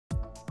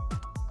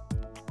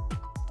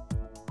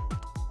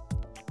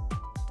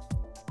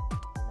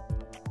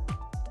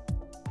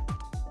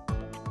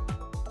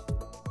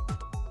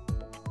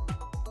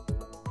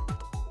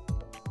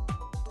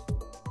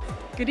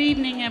Good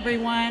evening,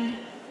 everyone.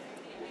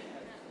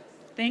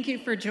 Thank you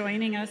for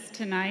joining us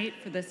tonight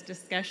for this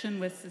discussion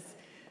with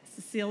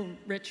Cecile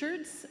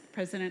Richards,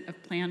 President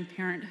of Planned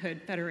Parenthood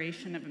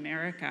Federation of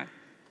America.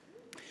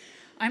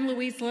 I'm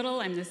Louise Little.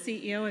 I'm the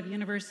CEO of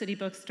University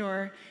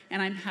Bookstore,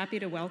 and I'm happy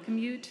to welcome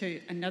you to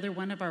another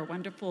one of our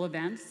wonderful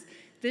events.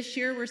 This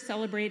year, we're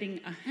celebrating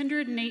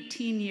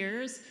 118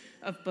 years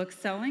of book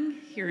selling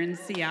here in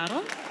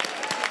Seattle.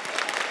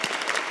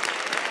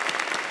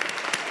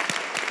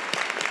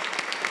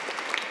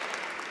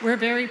 We're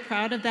very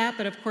proud of that,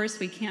 but of course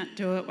we can't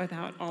do it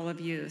without all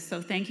of you.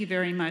 So thank you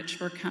very much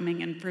for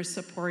coming and for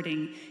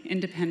supporting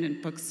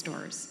independent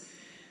bookstores.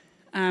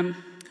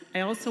 I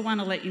also want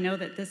to let you know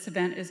that this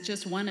event is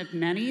just one of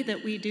many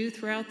that we do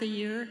throughout the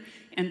year,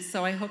 and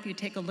so I hope you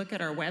take a look at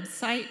our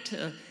website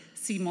to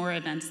see more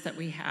events that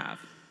we have.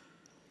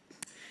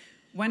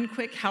 One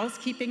quick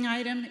housekeeping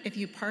item: if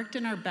you parked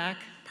in our back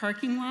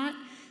parking lot,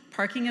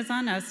 parking is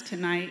on us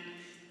tonight.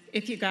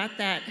 If you got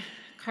that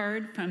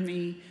card from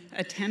the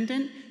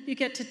attendant, you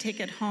get to take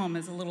it home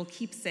as a little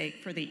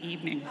keepsake for the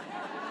evening.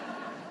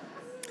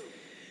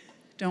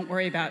 Don't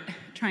worry about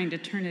trying to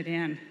turn it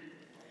in.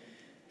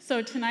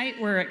 So tonight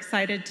we're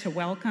excited to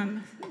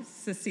welcome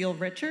Cecile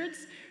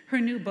Richards. Her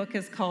new book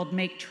is called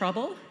Make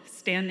Trouble: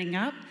 Standing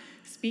Up,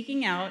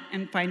 Speaking Out,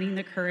 and Finding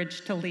the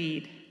Courage to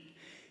Lead.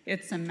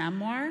 It's a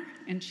memoir,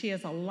 and she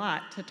has a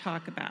lot to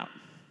talk about.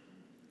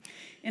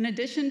 In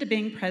addition to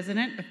being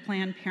president of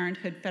Planned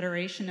Parenthood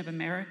Federation of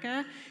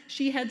America,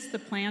 she heads the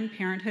Planned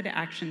Parenthood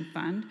Action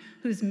Fund,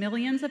 whose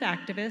millions of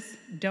activists,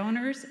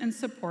 donors, and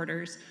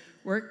supporters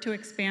work to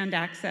expand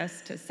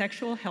access to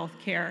sexual health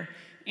care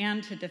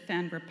and to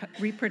defend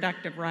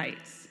reproductive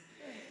rights.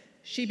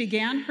 She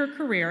began her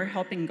career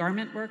helping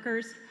garment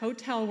workers,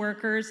 hotel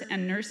workers,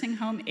 and nursing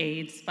home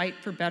aides fight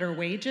for better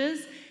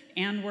wages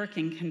and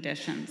working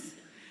conditions.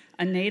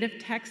 A native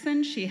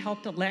Texan, she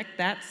helped elect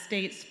that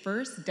state's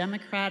first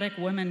Democratic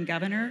woman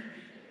governor,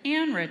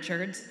 Ann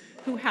Richards,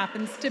 who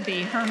happens to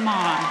be her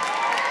mom.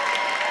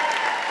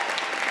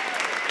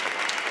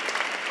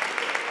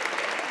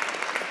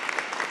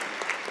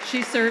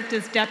 She served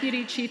as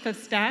Deputy Chief of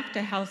Staff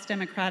to House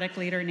Democratic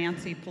leader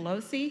Nancy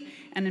Pelosi,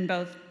 and in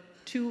both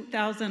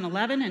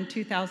 2011 and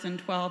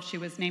 2012, she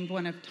was named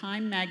one of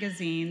Time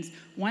magazine's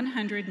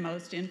 100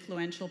 most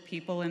influential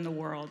people in the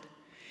world.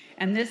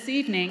 And this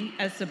evening,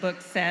 as the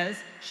book says,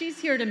 she's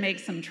here to make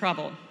some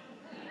trouble.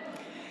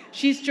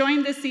 She's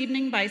joined this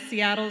evening by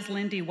Seattle's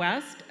Lindy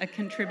West, a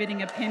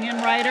contributing opinion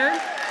writer.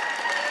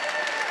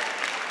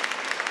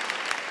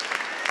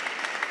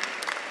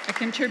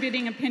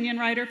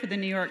 For the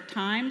New York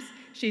Times.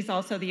 She's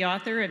also the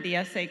author of the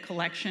essay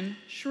collection,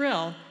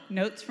 Shrill,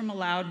 Notes from a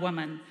Loud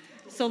Woman.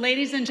 So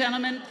ladies and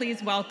gentlemen,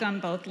 please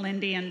welcome both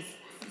Lindy and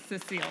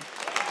Cecile.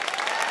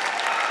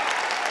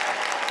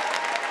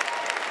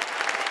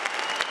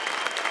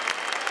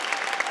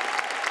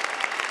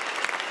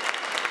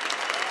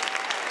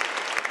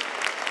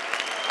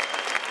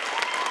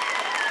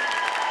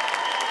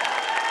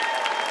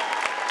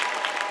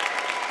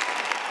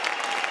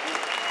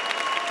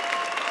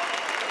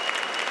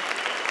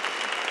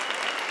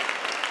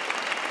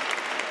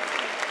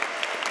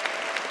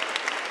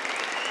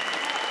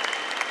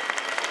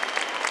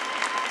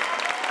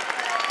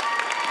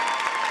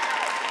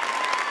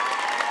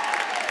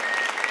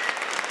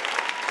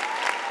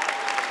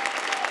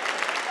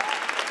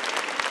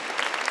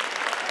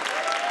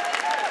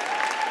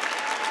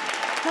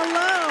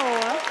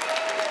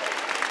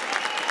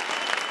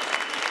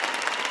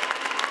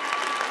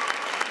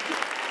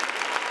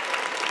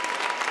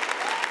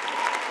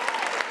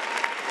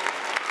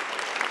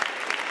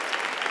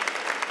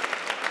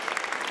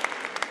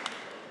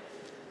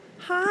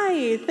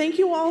 Thank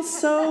you all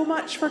so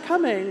much for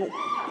coming.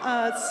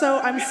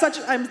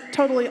 I'm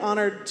totally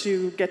honored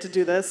to get to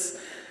do this.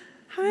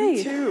 Hi.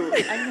 Me too.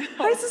 I know.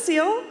 Hi,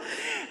 Cecile.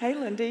 Hey,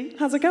 Lindy.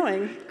 How's it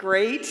going?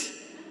 Great.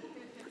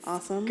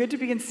 Awesome. Good to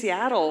be in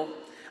Seattle.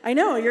 I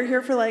know, you're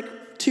here for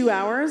like 2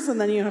 hours and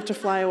then you have to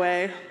fly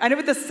away. I know,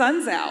 but the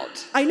sun's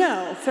out. I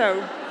know.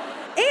 So.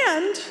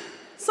 And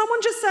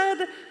someone just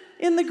said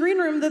in the green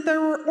room that there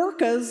were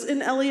orcas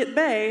in Elliott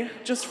Bay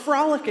just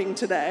frolicking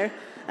today.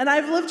 And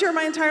I've lived here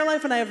my entire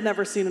life, and I have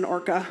never seen an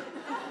orca.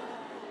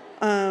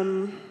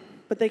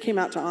 But they came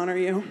out to honor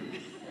you,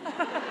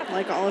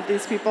 like all of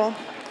these people.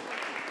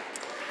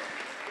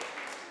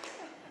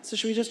 So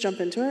should we just jump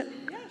into it?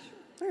 Yeah,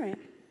 sure. All right.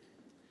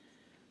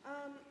 I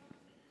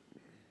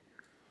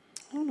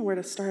don't know where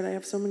to start. I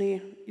have so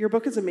many. Your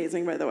book is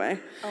amazing, by the way.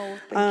 Oh,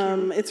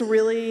 thank you. It's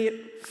really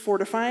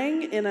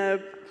fortifying in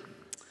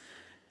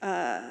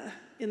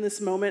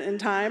this moment in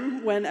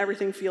time when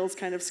everything feels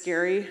kind of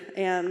scary.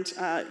 And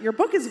your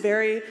book is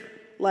very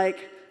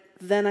like,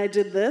 then I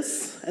did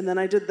this, and then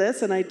I did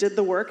this, and I did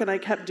the work, and I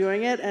kept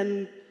doing it,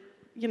 and,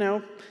 you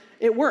know,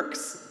 it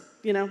works.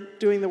 You know,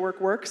 doing the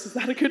work works. Is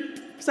that a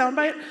good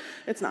soundbite?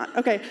 It's not.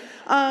 Okay.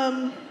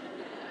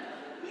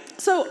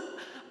 So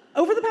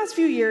over the past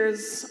few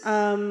years,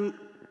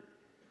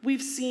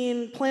 we've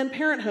seen Planned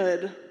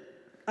Parenthood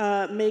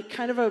make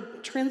kind of a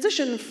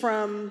transition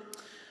from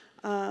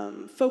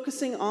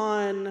focusing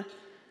on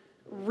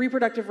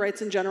reproductive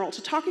rights in general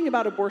to talking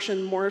about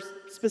abortion more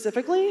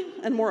specifically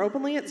and more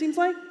openly, it seems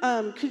like.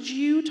 Could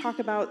you talk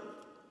about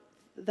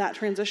that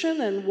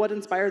transition and what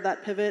inspired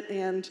that pivot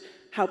and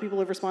how people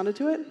have responded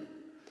to it?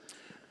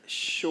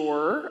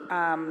 Sure.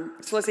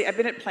 So let's see, I've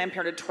been at Planned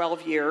Parenthood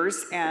 12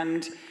 years,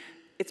 and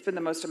it's been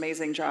the most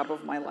amazing job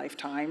of my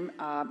lifetime.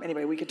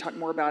 Anyway, we could talk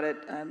more about it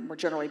more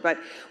generally, but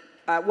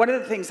one of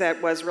the things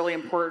that was really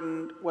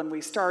important when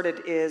we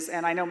started is,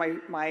 and I know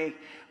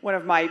one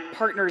of my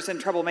partners in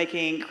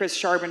troublemaking, Chris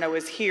Charbonneau,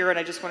 is here, and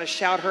I just want to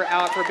shout her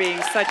out for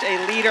being such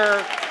a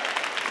leader.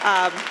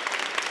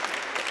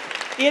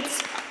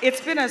 It's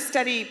been a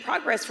steady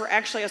progress for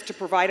actually us to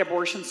provide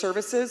abortion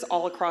services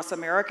all across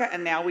America,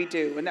 and now we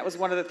do. And that was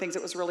one of the things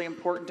that was really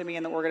important to me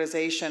in the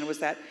organization, was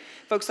that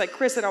folks like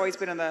Chris had always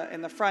been in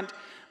the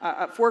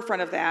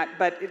forefront of that,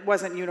 but it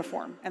wasn't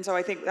uniform. And so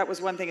I think that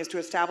was one thing, is to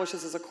establish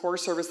this as a core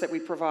service that we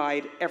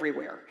provide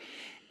everywhere,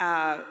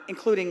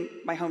 including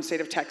my home state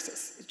of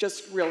Texas. It's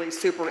just really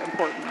super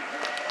important.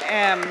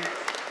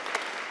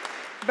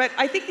 But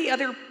I think the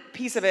other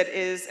piece of it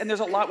is, and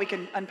there's a lot we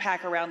can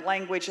unpack around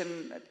language,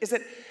 and is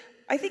that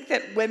I think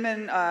that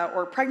women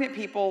or pregnant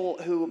people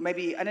who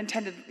maybe have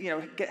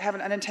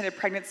an unintended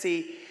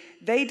pregnancy,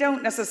 they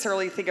don't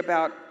necessarily think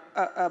about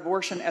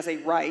abortion as a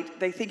right.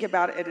 They think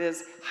about it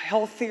as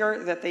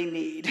healthcare that they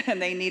need,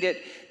 and they need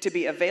it to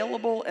be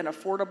available and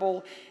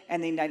affordable,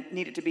 and they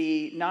need it to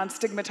be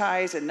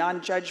non-stigmatized and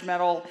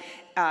non-judgmental.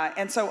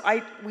 And so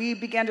we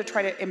began to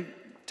try to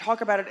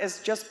talk about it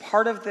as just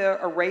part of the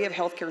array of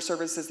healthcare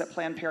services that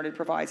Planned Parenthood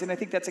provides, and I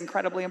think that's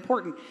incredibly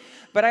important.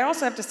 But I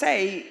also have to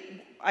say,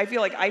 I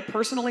feel like I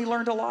personally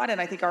learned a lot, and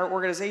I think our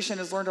organization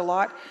has learned a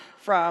lot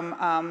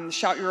from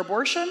Shout Your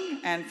Abortion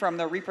and from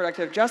the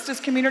reproductive justice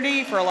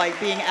community for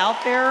being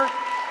out there.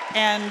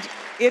 And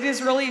it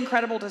is really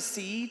incredible to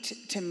see,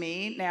 to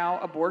me now,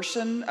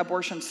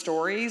 abortion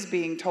stories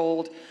being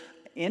told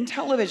in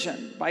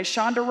television by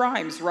Shonda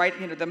Rhimes, right?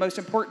 The most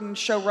important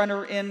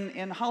showrunner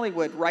in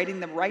Hollywood, writing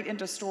them right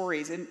into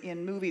stories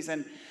in movies.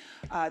 And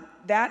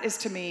that is,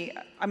 to me,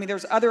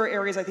 there's other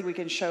areas I think we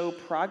can show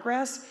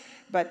progress,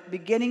 but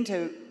beginning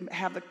to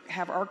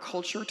have our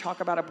culture talk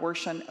about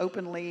abortion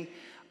openly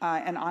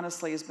and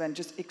honestly has been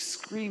just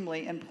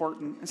extremely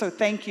important. And so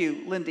thank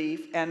you,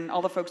 Lindy, and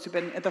all the folks who've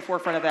been at the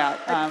forefront of that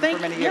for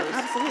many years. Yeah,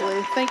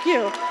 absolutely. Thank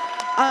you.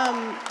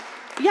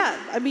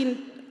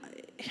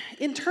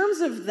 In terms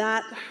of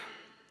that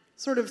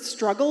sort of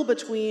struggle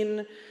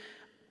between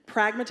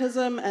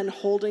pragmatism and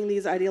holding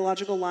these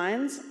ideological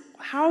lines,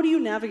 how do you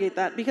navigate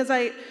that? Because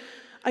I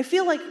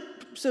feel like,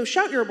 so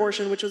Shout Your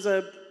Abortion, which was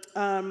a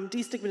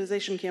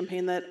destigmatization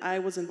campaign that I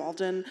was involved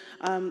in,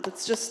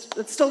 it's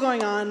still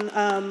going on,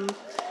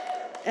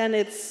 and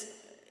it's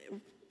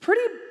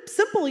pretty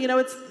simple.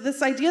 It's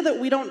this idea that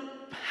we don't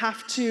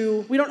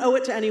owe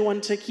it to anyone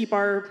to keep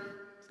our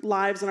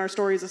lives and our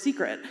stories a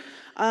secret.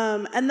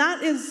 And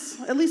that is,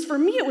 at least for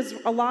me, it was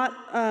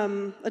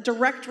a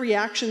direct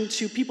reaction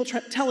to people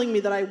telling me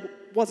that I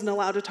wasn't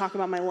allowed to talk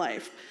about my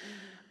life.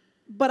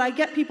 But I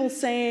get people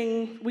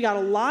saying, we got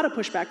a lot of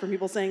pushback from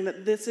people saying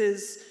that this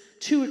is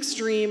too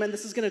extreme and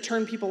this is going to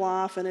turn people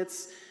off and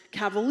it's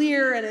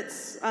cavalier and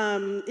it's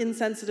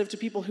insensitive to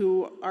people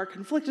who are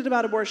conflicted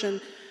about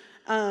abortion.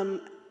 And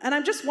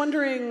I'm just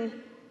wondering,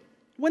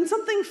 when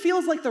something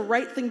feels like the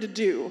right thing to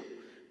do,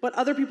 but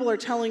other people are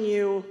telling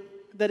you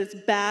that it's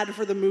bad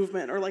for the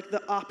movement, or like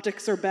the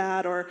optics are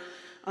bad, or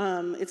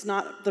it's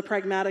not the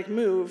pragmatic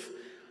move.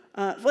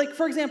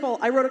 For example,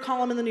 I wrote a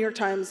column in the New York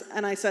Times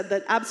and I said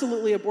that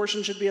absolutely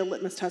abortion should be a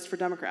litmus test for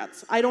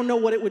Democrats. I don't know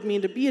what it would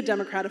mean to be a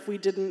Democrat if we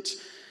didn't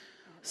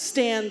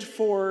stand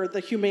for the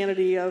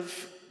humanity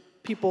of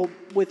people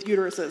with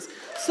uteruses.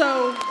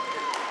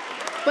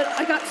 But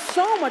I got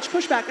so much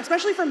pushback,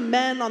 especially from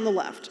men on the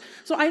left.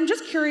 So I'm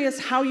just curious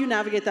how you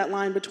navigate that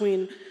line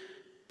between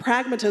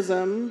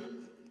pragmatism,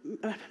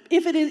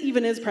 if it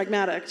even is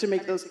pragmatic to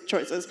make those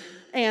choices,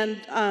 and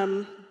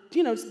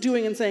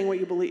doing and saying what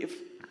you believe.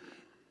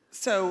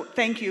 So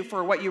thank you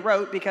for what you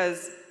wrote,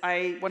 because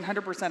I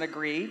 100%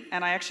 agree,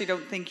 and I actually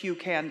don't think you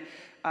can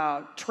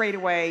trade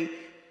away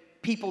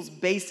people's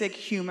basic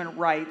human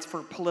rights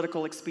for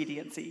political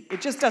expediency.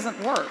 It just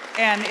doesn't work,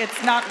 and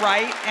it's not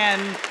right.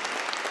 And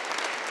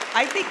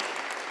I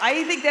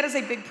think that is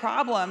a big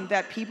problem,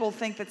 that people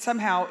think that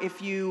somehow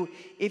if you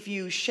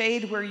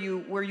shade what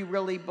you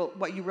really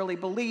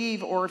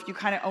believe, or if you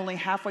kind of only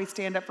halfway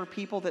stand up for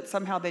people, that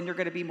somehow then you're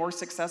going to be more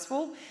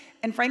successful.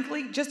 And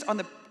frankly, just on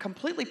the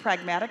completely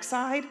pragmatic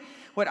side,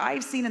 what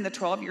I've seen in the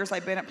 12 years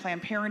I've been at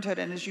Planned Parenthood,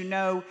 and as you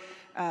know,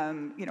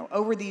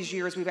 over these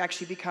years, we've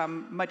actually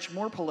become much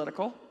more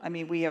political.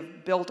 We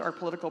have built our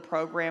political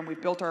program,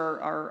 we've built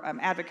our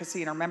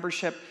advocacy and our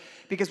membership,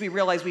 because we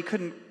realized we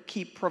couldn't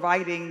keep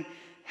providing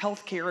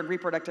health care and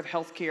reproductive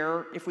health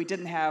care if we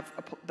didn't have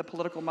the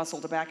political muscle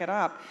to back it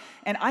up.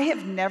 And I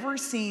have never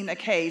seen a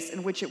case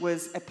in which it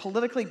was a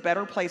politically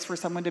better place for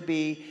someone to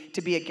be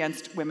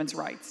against women's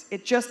rights.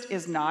 It just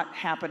is not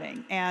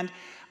happening. And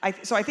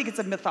So I think it's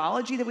a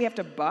mythology that we have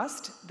to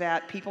bust,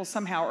 that people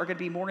somehow are going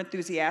to be more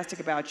enthusiastic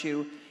about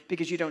you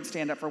because you don't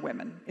stand up for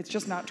women. It's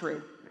just not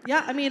true.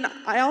 Yeah, I mean,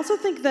 I also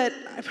think that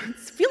it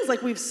feels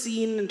like we've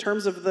seen, in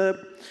terms of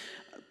the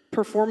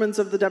performance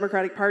of the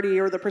Democratic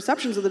Party or the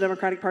perceptions of the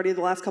Democratic Party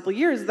the last couple of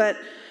years, that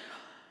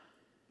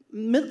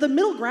the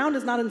middle ground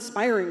is not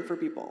inspiring for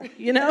people,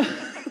 you know?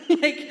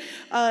 Like,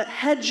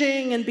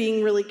 hedging and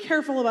being really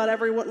careful about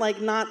everyone, like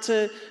not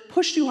to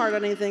push too hard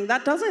on anything,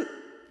 that doesn't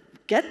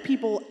get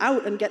people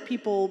out and get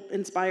people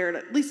inspired,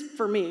 at least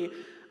for me.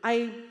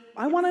 I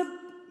want to,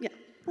 yeah.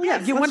 Well,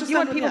 yes, you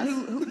want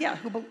people yes.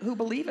 who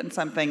believe in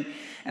something.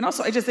 And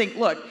also, I just think,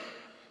 look,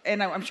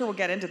 and I'm sure we'll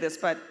get into this,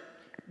 but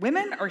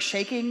women are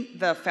shaking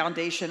the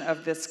foundation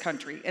of this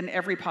country in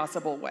every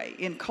possible way,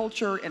 in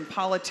culture, in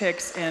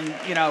politics, in,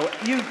 you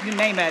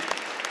name it.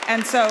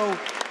 And so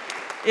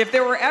if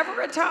there were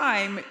ever a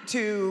time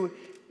to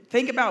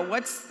think about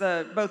what's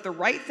both the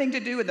right thing to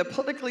do and the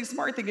politically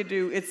smart thing to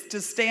do, it's to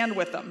stand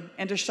with them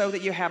and to show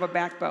that you have a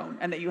backbone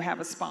and that you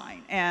have a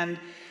spine. And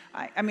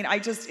I mean,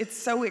 it's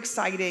so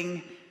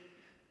exciting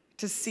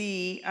to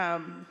see,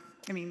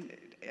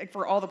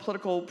 for all the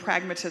political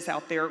pragmatists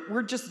out there,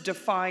 we're just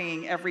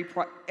defying every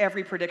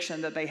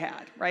prediction that they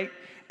had, right?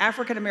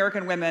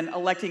 African-American women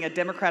electing a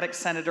Democratic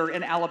senator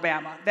in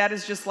Alabama. That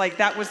is just like,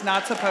 that was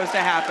not supposed to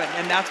happen,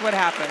 and that's what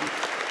happened.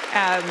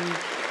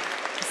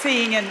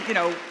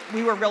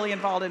 We were really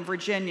involved in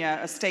Virginia,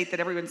 a state that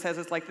everyone says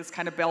is like this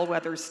kind of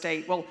bellwether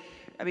state. Well,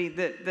 I mean,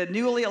 the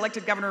newly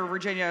elected governor of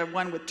Virginia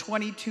won with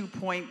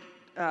 22-point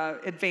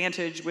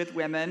advantage with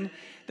women.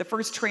 The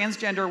first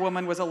transgender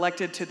woman was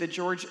elected to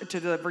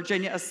the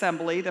Virginia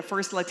Assembly. The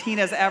first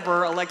Latinas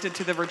ever elected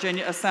to the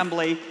Virginia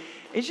Assembly.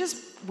 It's just,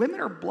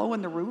 women are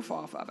blowing the roof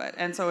off of it.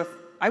 And so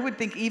I would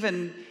think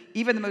even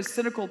the most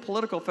cynical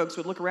political folks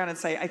would look around and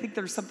say, I think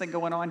there's something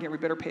going on here we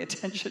better pay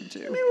attention to.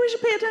 Maybe we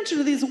should pay attention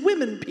to these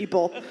women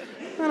people.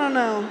 I don't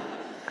know.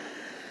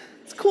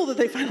 It's cool that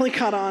they finally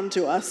caught on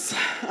to us.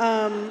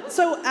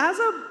 So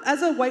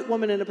as a white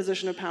woman in a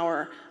position of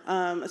power,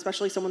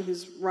 especially someone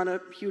who's run a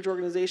huge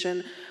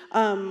organization,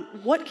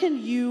 what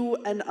can you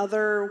and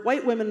other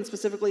white women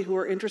specifically who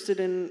are interested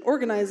in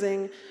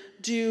organizing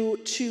do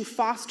to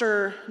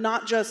foster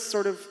not just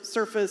sort of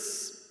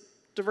surface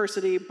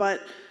diversity,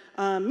 but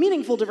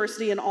meaningful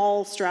diversity in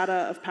all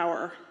strata of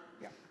power?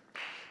 Yeah.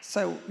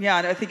 So yeah,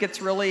 I think it's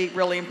really,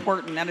 really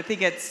important, and I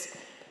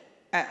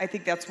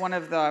think that's one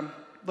of the,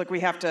 look,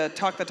 we have to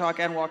talk the talk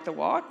and walk the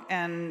walk,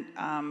 and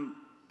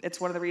it's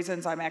one of the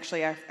reasons I'm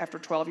actually, after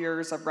 12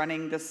 years of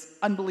running this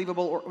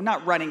unbelievable, or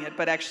not running it,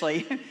 but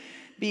actually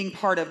being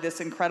part of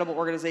this incredible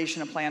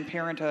organization of Planned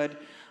Parenthood.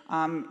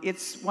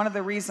 It's one of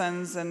the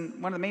reasons,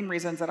 and one of the main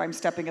reasons, that I'm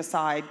stepping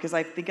aside, because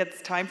I think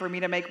it's time for me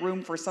to make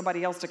room for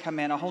somebody else to come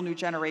in, a whole new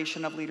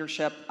generation of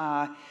leadership.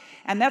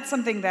 And that's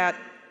something that,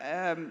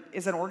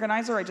 as an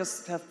organizer, I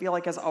just feel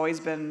like has always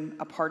been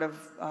a part of,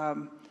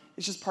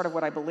 it's just part of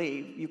what I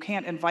believe. You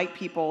can't invite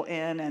people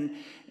in and,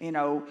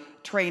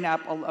 train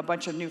up a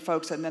bunch of new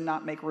folks and then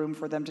not make room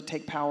for them to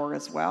take power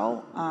as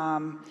well.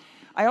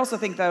 I also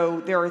think,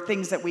 though, there are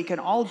things that we can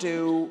all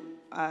do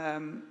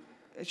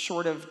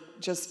short of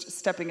just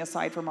stepping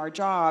aside from our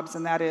jobs,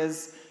 and that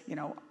is,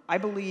 I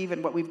believe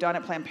in what we've done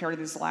at Planned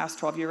Parenthood these last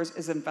 12 years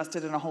is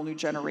invested in a whole new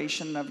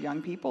generation of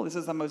young people. This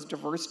is the most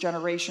diverse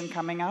generation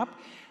coming up,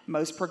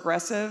 most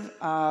progressive,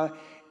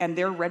 and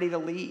they're ready to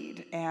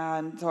lead.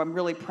 And so I'm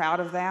really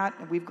proud of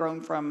that. We've grown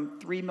from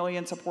 3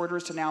 million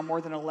supporters to now more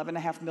than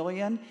 11.5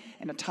 million,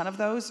 and a ton of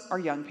those are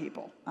young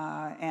people.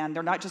 And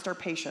they're not just our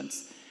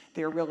patients.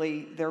 They're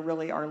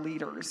really our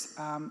leaders.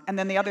 And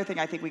then the other thing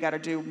I think we got to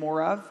do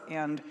more of,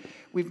 and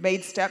we've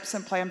made steps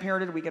in Planned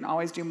Parenthood, we can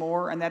always do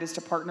more, and that is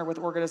to partner with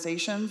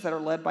organizations that are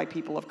led by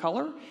people of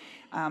color,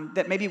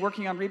 that may be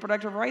working on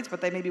reproductive rights, but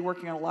they may be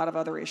working on a lot of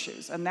other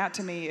issues. And that,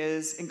 to me,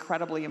 is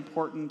incredibly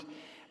important,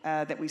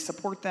 that we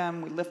support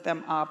them, we lift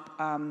them up,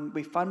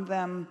 we fund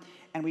them,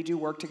 and we do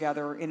work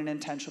together in an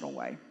intentional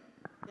way.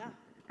 Yeah,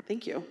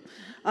 thank you.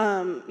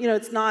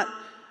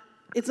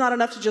 It's not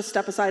enough to just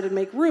step aside and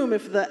make room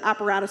if the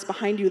apparatus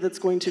behind you that's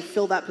going to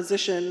fill that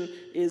position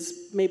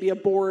is maybe a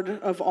board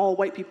of all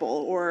white people,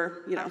 or,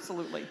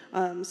 Absolutely.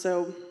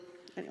 So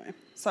anyway.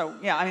 So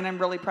yeah, I mean, I'm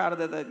really proud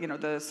of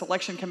the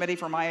selection committee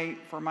for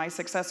my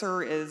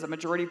successor is a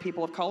majority of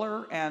people of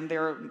color, and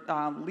they're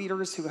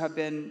leaders who have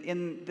been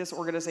in this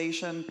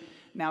organization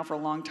now for a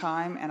long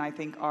time, and I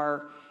think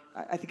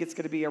it's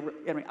going to be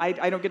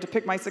I don't get to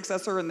pick my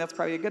successor, and that's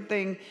probably a good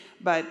thing,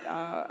 but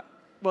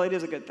well, it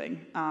is a good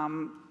thing.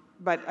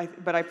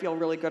 But I feel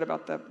really good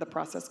about the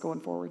process going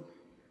forward.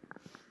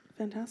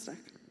 Fantastic.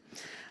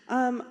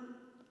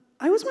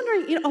 I was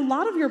wondering, a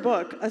lot of your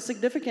book, a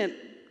significant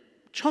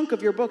chunk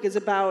of your book, is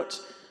about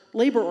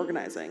labor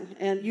organizing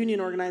and union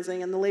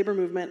organizing and the labor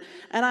movement.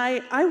 And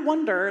I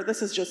wonder,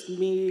 this is just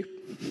me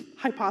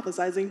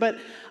hypothesizing, but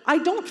I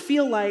don't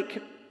feel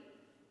like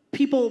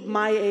people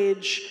my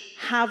age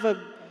have a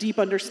deep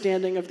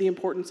understanding of the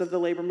importance of the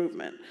labor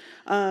movement.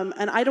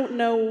 And I don't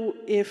know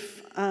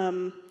if,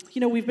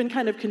 we've been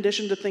kind of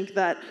conditioned to think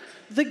that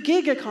the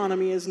gig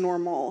economy is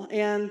normal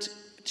and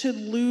to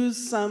lose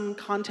some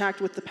contact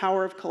with the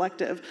power of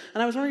collective.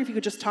 And I was wondering if you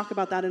could just talk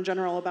about that in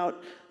general,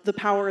 about the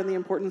power and the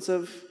importance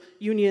of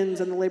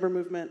unions and the labor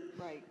movement.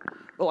 Right.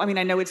 Well, I mean,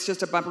 I know it's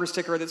just a bumper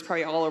sticker that's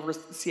probably all over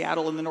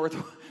Seattle and the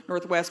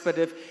Northwest, but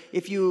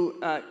if you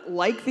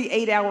like the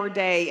 8-hour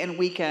day and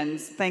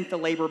weekends, thank the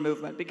labor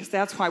movement, because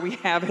that's why we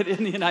have it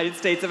in the United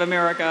States of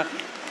America.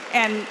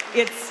 And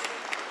it's,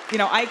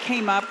 I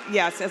came up,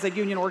 yes, as a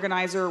union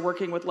organizer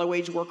working with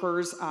low-wage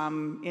workers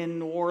in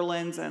New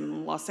Orleans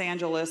and Los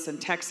Angeles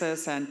and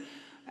Texas, and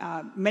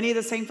many of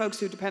the same folks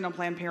who depend on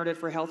Planned Parenthood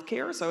for health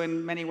care. So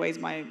in many ways,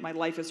 my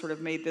life has sort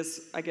of made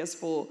this, I guess,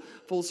 full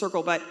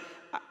circle. But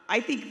I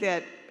think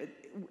that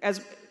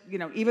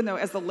even though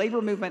as the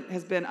labor movement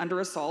has been under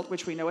assault,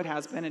 which we know it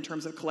has been in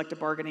terms of collective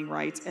bargaining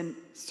rights, and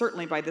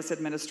certainly by this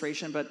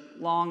administration, but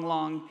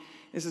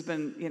this has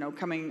been,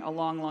 coming a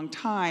long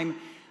time,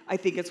 I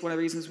think it's one of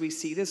the reasons we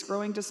see this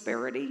growing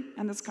disparity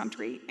in this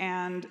country.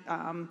 And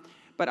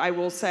but I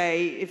will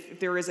say, if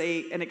there is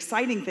an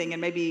exciting thing,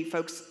 and maybe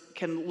folks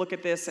can look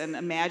at this and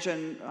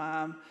imagine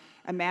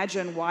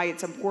why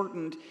it's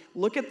important.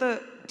 Look at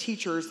the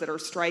teachers that are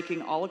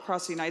striking all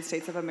across the United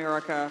States of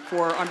America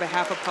on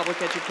behalf of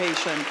public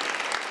education.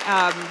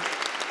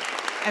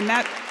 And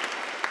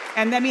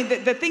I mean,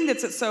 the thing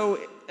that's so,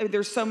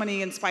 there's so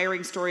many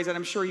inspiring stories, and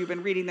I'm sure you've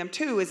been reading them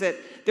too, is that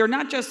they're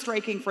not just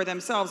striking for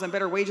themselves and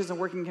better wages and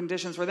working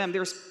conditions for them.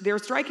 They're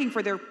striking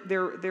for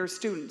their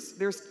students.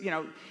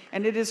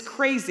 And it is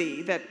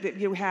crazy that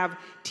you have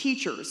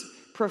teachers,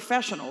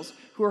 professionals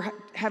who are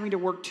having to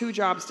work 2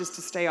 jobs just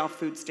to stay off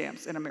food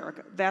stamps in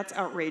America. That's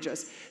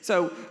outrageous.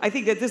 So I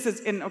think that this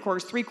is, and of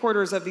course,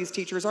 3/4 of these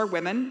teachers are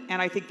women,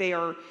 and I think they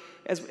are,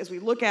 as we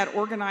look at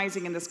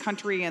organizing in this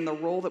country and the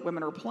role that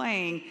women are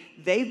playing,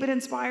 they've been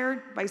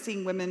inspired by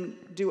seeing women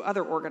do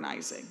other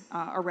organizing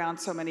around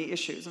so many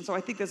issues. And so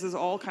I think this is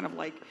all kind of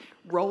like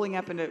rolling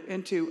up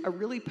into a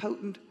really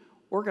potent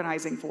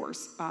organizing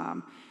force.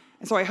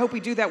 And so I hope we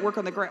do that work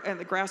on the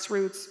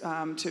grassroots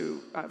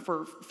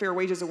for fair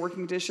wages and working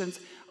conditions.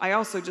 I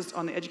also, just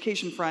on the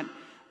education front,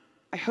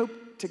 I hope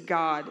to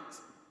God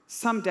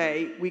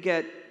someday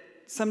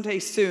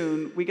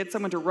soon we get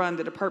someone to run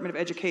the Department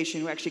of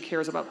Education who actually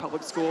cares about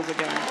public schools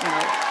again.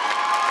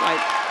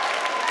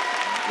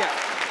 Yeah.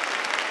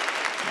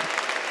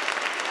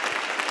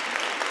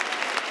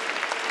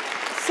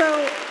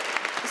 So,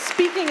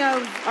 speaking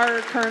of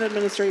our current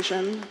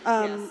administration,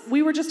 Yes.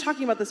 we were just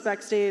talking about this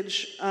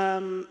backstage.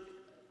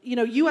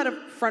 You had a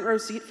front row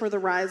seat for the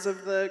rise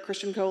of the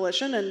Christian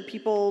Coalition and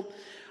people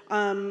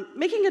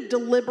making a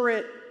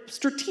deliberate,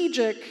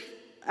 strategic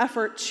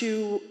effort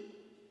to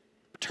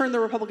turn the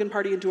Republican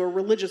Party into a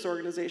religious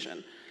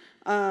organization,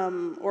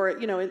 or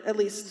at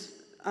least,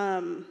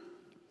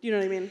 you know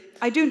what I mean?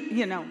 I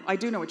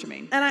do know what you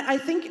mean. And I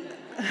think,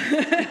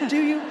 do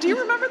you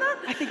remember that?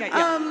 I think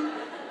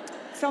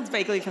sounds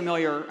vaguely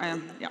familiar.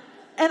 Yeah.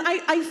 And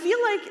I feel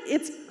like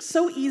it's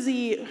so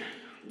easy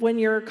when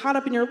you're caught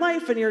up in your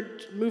life and you're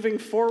moving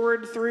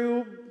forward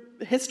through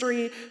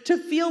history to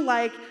feel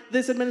like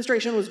this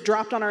administration was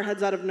dropped on our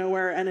heads out of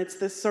nowhere and it's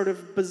this sort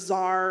of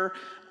bizarre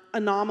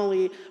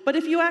anomaly. But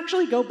if you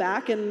actually go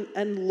back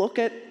and look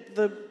at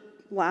the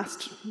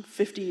last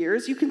 50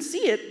 years, you can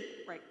see it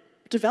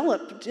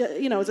develop,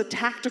 as a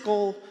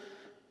tactical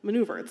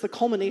maneuver. It's the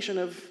culmination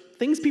of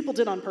things people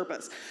did on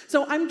purpose.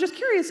 So I'm just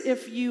curious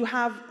if you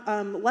have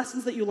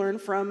lessons that you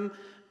learned from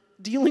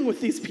dealing with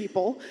these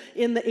people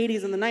in the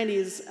 80s and the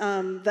 90s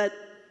that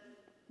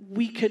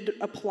we could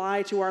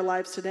apply to our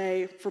lives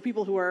today for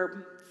people who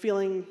are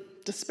feeling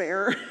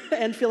despair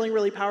and feeling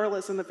really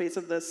powerless in the face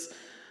of this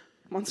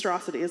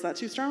monstrosity. Is that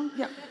too strong?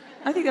 Yeah,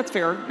 I think that's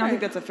fair. I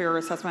think that's a fair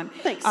assessment.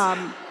 Thanks.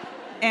 I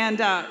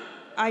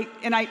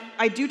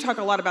do talk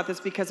a lot about this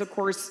because, of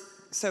course,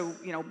 so,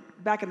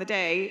 back in the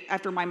day,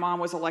 after my mom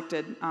was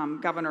elected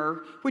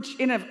governor, which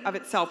in of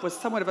itself was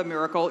somewhat of a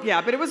miracle,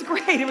 yeah, but it was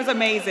great, it was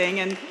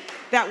amazing, and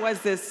that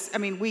was this,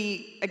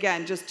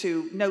 again, just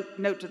to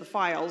note to the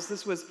files,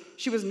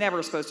 she was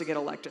never supposed to get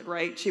elected,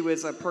 right? She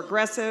was a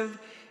progressive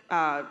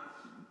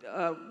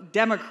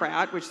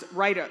Democrat, which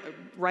right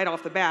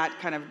off the bat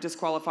kind of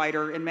disqualified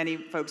her in many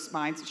folks'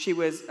 minds. She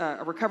was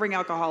a recovering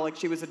alcoholic,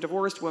 she was a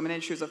divorced woman,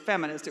 and she was a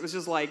feminist. It was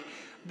just like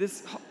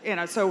this,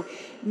 so,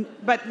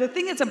 but the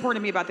thing that's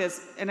important to me about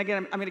this, and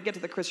again, I'm going to get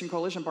to the Christian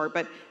Coalition part,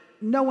 but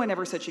no one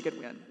ever said she could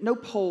win. No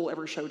poll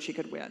ever showed she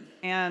could win.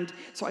 And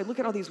so I look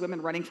at all these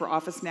women running for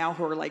office now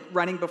who are like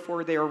running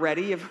before they are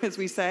ready, as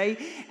we say,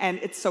 and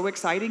it's so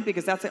exciting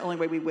because that's the only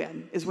way we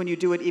win, is when you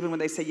do it even when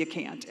they say you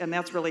can't. And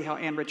that's really how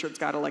Ann Richards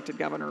got elected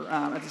governor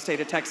of the state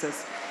of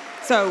Texas.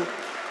 So,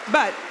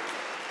 but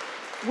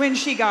when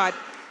she got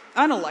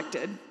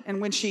unelected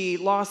and when she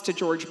lost to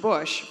George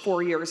Bush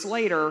 4 years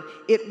later,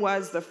 it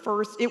was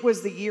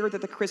the year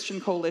that the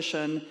Christian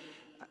Coalition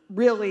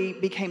really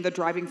became the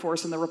driving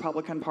force in the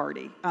Republican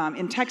Party.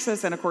 In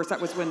Texas, and of course that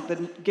was when the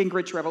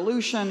Gingrich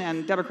Revolution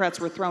and Democrats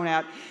were thrown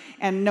out,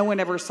 and no one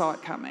ever saw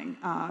it coming.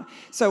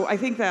 So I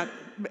think that,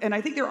 and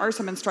I think there are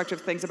some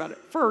instructive things about it.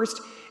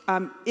 First,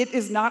 it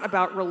is not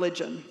about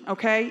religion,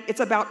 okay? It's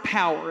about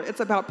power.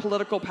 It's about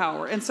political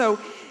power. And so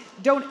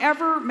don't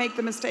ever make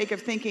the mistake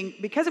of thinking,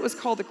 because it was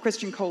called the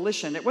Christian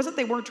Coalition, it wasn't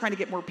they weren't trying to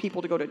get more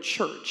people to go to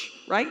church,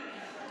 right?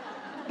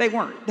 They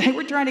weren't. They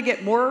were trying to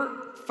get more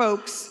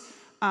folks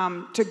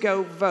to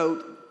go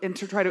vote and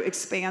to try to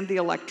expand the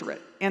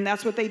electorate. And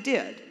that's what they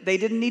did. They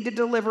didn't need to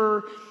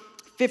deliver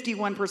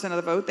 51% of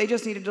the vote. They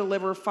just needed to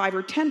deliver 5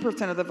 or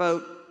 10% of the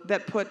vote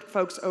that put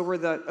folks over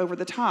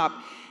the top.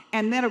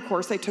 And then, of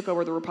course, they took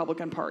over the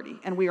Republican Party.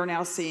 And we are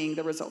now seeing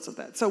the results of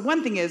that. So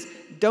one thing is,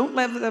 don't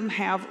let them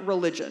have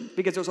religion,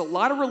 because there's a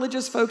lot of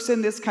religious folks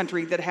in this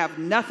country that have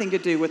nothing to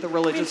do with the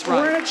religious right.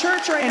 We're in a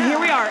church right now. And here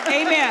we are.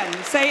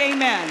 Amen. Say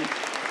amen.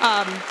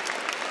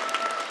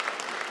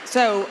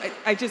 So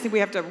I just think we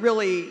have to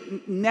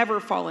really never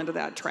fall into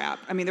that trap.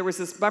 I mean, there was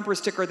this bumper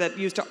sticker that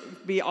used to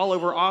be all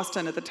over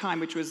Austin at the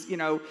time, which was,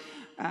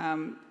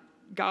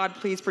 God,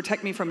 please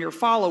protect me from your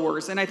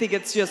followers. And I think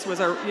it's just was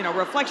a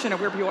reflection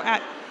of where people were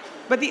at.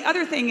 But the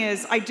other thing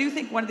is, I do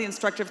think one of the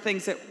instructive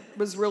things that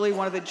was really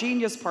one of the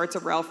genius parts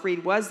of Ralph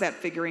Reed was that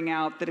figuring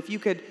out that if you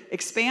could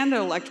expand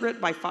an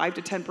electorate by 5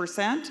 to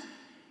 10%,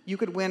 you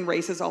could win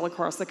races all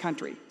across the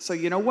country. So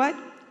you know what?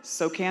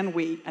 So can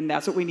we, and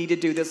that's what we need to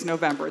do this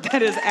November.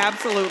 That is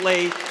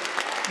absolutely,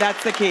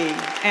 that's the key.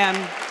 And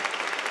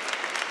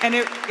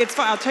it's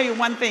fun. I'll tell you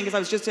one thing, because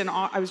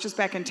I was just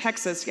back in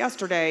Texas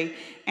yesterday,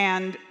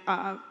 and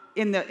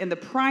in the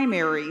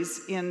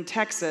primaries in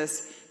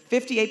Texas,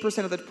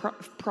 58% of the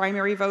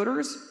primary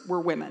voters were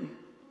women.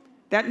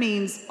 That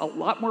means a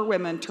lot more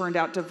women turned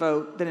out to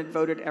vote than had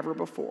voted ever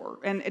before.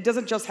 And it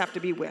doesn't just have to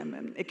be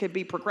women. It could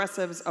be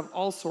progressives of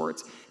all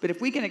sorts. But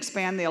if we can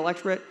expand the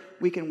electorate,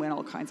 we can win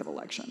all kinds of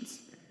elections.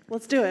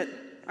 Let's do it.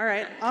 All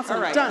right, awesome,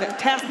 all right. Done.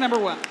 Task number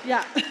 1.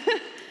 Yeah.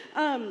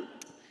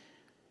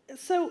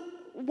 So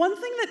one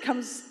thing that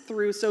comes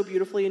through so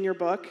beautifully in your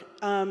book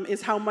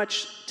is how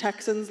much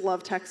Texans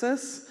love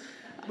Texas.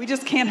 We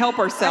just can't help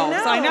ourselves.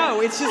 I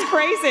know. It's just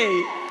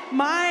crazy.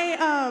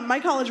 My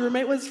college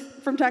roommate was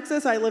from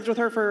Texas. I lived with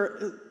her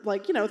for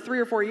 3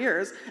 or 4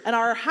 years, and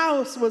our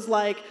house was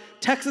like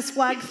Texas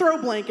flag throw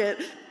blanket,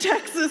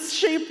 Texas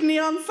shaped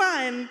neon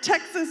sign,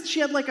 Texas. She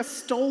had like a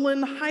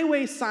stolen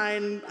highway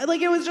sign.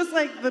 Like it was just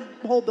like the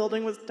whole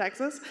building was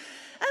Texas.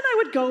 And I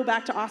would go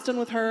back to Austin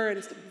with her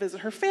and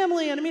visit her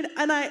family. And I mean,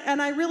 and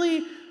I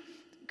really,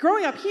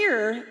 growing up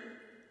here,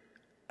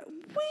 we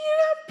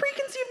have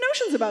preconceived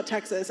notions about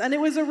Texas. And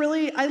it was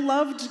I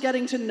loved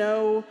getting to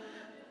know.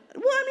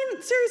 Well, I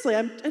mean, seriously,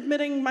 I'm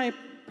admitting my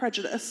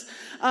prejudice.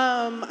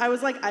 I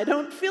was like, I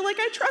don't feel like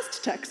I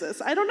trust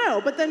Texas. I don't know.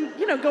 But then,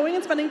 going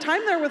and spending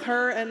time there with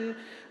her,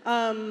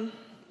 and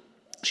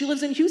she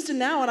lives in Houston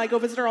now, and I go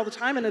visit her all the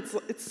time, and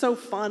it's so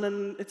fun,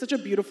 and it's such a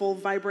beautiful,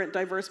 vibrant,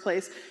 diverse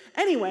place.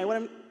 Anyway, what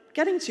I'm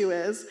getting to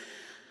is,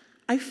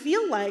 I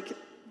feel like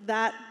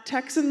that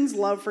Texans'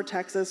 love for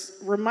Texas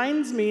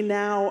reminds me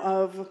now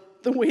of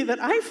the way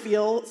that I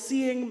feel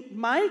seeing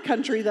my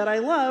country that I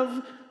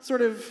love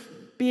sort of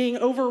being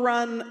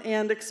overrun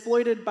and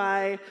exploited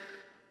by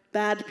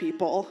bad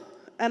people.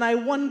 And I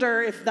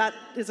wonder if that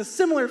is a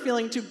similar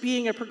feeling to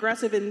being a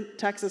progressive in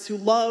Texas who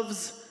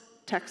loves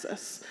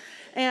Texas.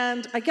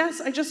 And I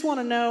guess I just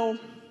want to know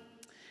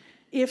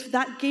if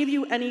that gave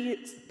you any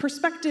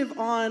perspective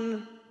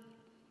on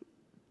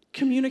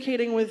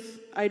communicating with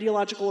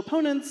ideological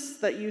opponents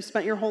that you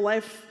spent your whole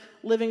life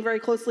living very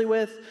closely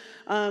with,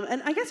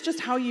 and I guess just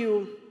how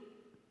you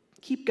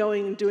keep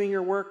going and doing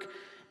your work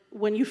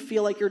when you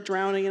feel like you're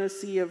drowning in a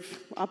sea of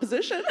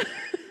opposition.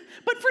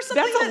 But for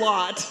something that's a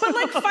lot. But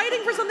like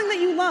fighting for something that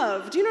you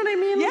love. Do you know what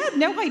I mean? Yeah,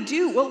 no, I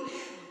do. Well,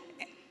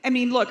 I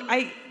mean, look,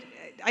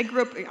 I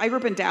grew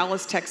up in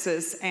Dallas,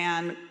 Texas,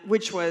 and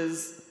which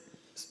was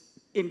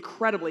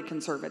incredibly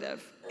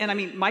conservative. And I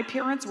mean, my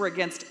parents were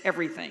against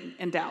everything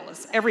in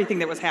Dallas, everything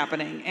that was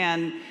happening.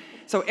 And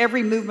so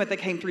every movement that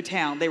came through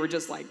town, they were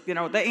just like, the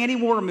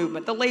anti-war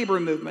movement, the labor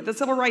movement, the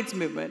civil rights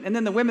movement, and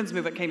then the women's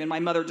movement came in. My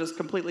mother just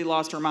completely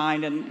lost her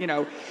mind, and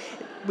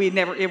we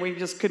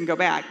just couldn't go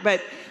back.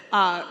 But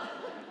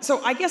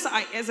so I guess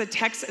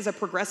as a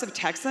progressive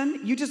Texan,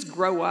 you just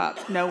grow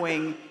up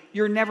knowing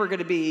you're never going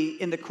to be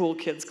in the cool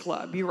kids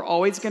club. You're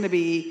always going to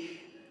be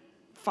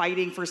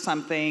fighting for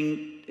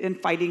something and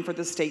fighting for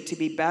the state to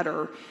be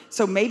better.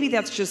 So maybe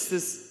that's just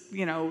this,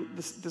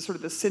 this sort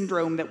of the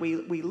syndrome that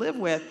we live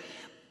with.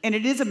 And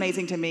it is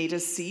amazing to me to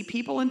see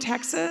people in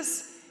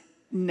Texas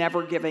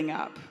never giving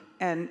up.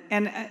 And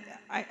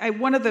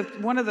one of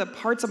the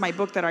parts of my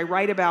book that I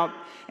write about,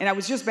 and I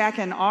was just back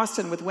in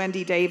Austin with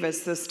Wendy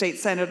Davis, the state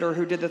senator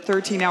who did the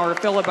 13-hour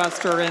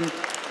filibuster, and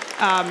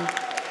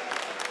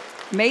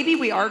maybe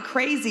we are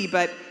crazy,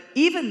 but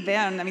even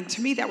then, I mean,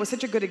 to me, that was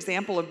such a good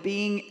example of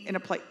being in a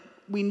place.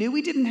 We knew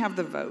we didn't have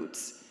the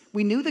votes.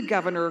 We knew the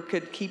governor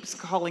could keep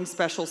calling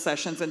special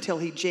sessions until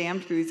he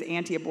jammed through these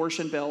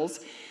anti-abortion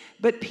bills.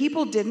 But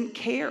people didn't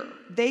care.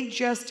 They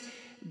just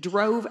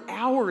drove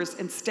hours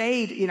and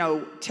stayed,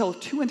 till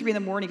 2 and 3 in the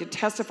morning to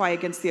testify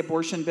against the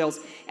abortion bills.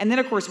 And then,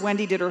 of course,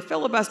 Wendy did her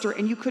filibuster,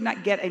 and you could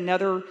not get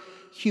another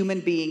human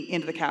being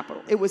into the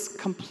Capitol. It was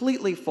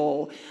completely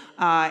full.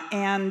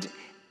 And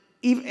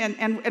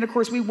of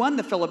course, we won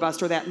the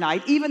filibuster that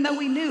night, even though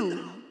we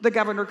knew the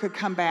governor could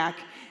come back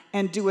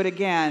and do it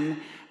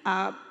again.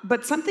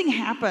 But something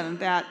happened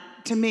that,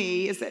 to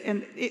me,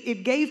 and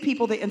it gave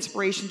people the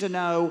inspiration to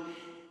know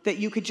that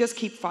you could just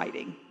keep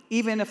fighting,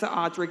 even if the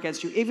odds were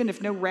against you, even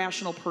if no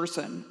rational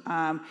person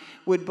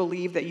would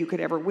believe that you could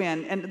ever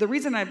win. And the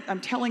reason I'm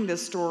telling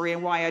this story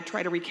and why I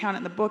try to recount it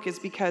in the book is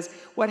because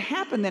what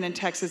happened then in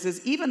Texas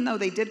is, even though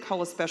they did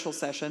call a special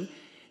session,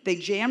 they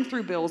jammed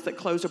through bills that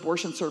closed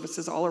abortion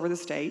services all over the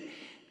state,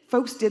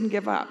 folks didn't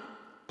give up.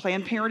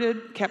 Planned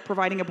Parenthood kept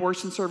providing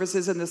abortion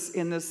services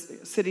in the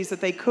cities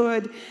that they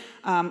could.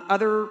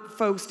 Other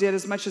folks did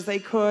as much as they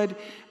could.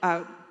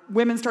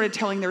 Women started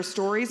telling their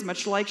stories,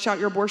 much like Shout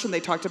Your Abortion. They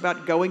talked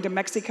about going to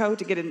Mexico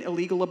to get an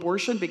illegal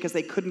abortion because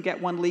they couldn't get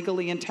one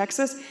legally in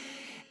Texas.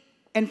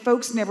 And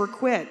folks never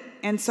quit.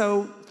 And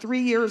so 3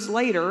 years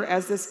later,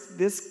 as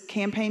this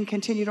campaign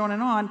continued on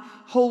and on,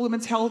 Whole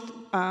Women's Health,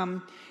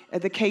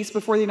 the case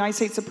before the United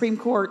States Supreme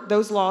Court,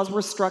 those laws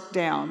were struck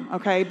down,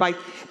 okay, by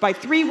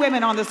 3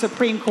 women on the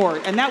Supreme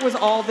Court. And that was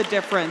all the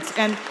difference.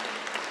 And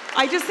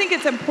I just think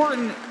it's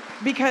important,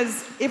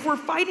 because if we're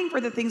fighting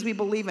for the things we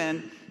believe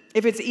in,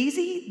 if it's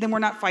easy, then we're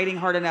not fighting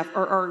hard enough,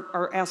 or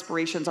our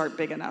aspirations aren't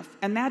big enough.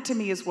 And that, to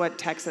me, is what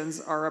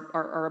Texans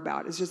are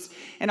about. It's just,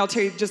 and I'll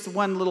tell you just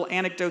one little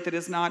anecdote that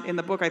is not in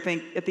the book, I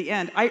think, at the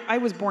end. I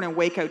was born in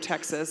Waco,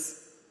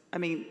 Texas. I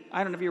mean,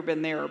 I don't know if you've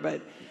been there,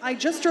 but... I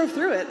just drove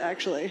through it,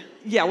 actually.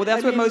 Yeah, well,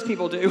 that's what most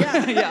people do.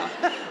 Yeah.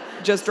 Yeah.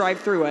 Just drive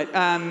through it.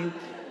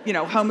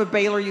 Home of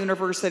Baylor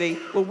University.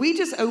 Well, we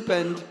just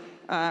opened,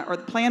 or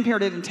Planned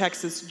Parenthood in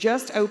Texas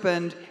just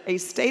opened a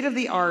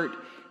state-of-the-art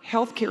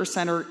healthcare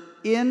center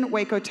in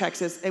Waco,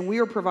 Texas, and we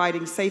are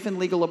providing safe and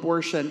legal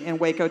abortion in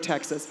Waco,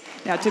 Texas.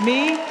 Now, to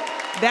me,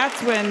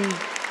 that's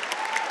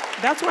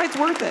why it's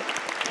worth it.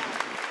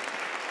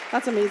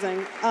 That's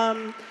amazing.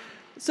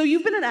 So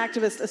you've been an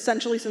activist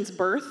essentially since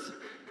birth.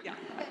 Yeah,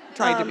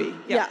 tried to be.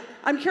 Yeah.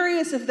 I'm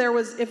curious if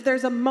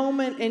there's a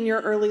moment in your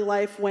early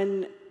life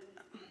when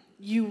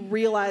you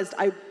realized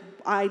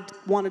I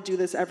want to do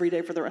this every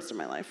day for the rest of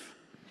my life.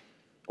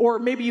 Or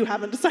maybe you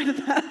haven't decided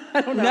that. I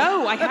don't know.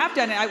 No, I have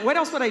done it. What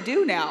else would I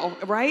do now,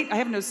 right? I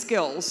have no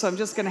skills, so I'm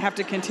just going to have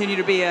to continue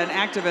to be an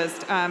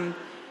activist.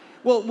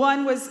 Well,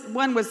 one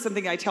was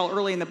something I tell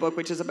early in the book,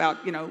 which is about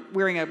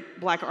wearing a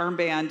black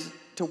armband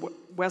to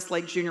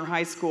Westlake Junior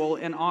High School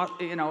in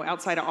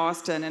outside of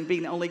Austin, and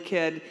being the only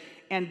kid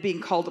and being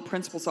called to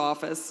principal's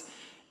office.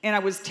 And I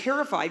was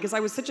terrified because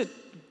I was such a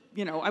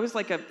I was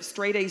like a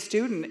straight A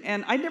student,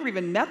 and I'd never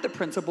even met the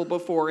principal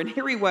before. And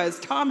here he was,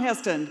 Tom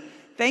Heston.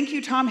 Thank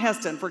you, Tom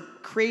Heston, for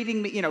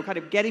creating me, kind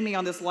of getting me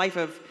on this life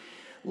of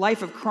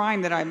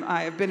crime that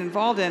I've been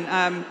involved in.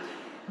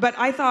 But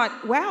I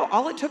thought, wow,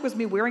 all it took was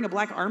me wearing a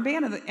black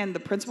armband, and the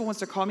principal wants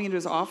to call me into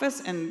his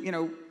office and,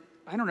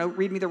 I don't know,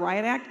 read me the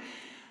riot act.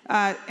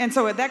 And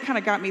so that kind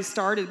of got me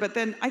started. But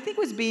then I think it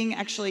was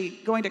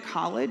going to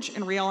college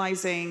and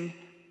realizing,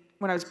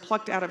 when I was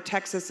plucked out of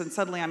Texas and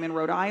suddenly I'm in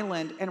Rhode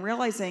Island, and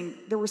realizing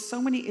there were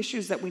so many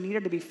issues that we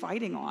needed to be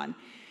fighting on.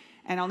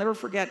 And I'll never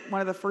forget, one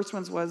of the first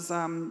ones was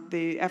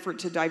the effort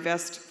to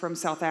divest from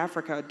South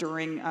Africa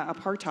during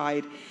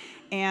apartheid.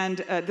 And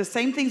the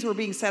same things were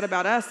being said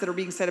about us that are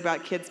being said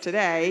about kids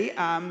today.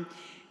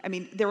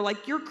 They were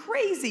like, you're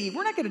crazy.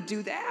 We're not going to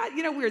do that.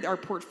 We're our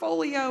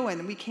portfolio,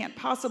 and we can't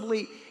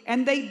possibly.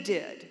 And they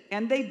did.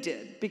 And they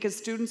did, because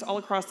students all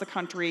across the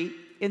country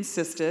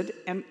insisted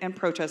and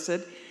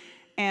protested.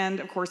 And,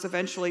 of course,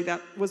 eventually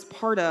that was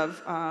part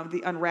of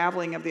the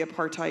unraveling of the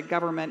apartheid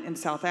government in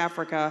South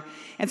Africa.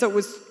 And so it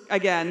was,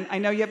 again, I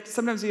know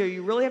sometimes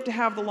you really have to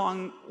have the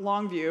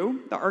long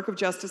view. The arc of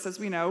justice, as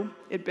we know,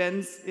 it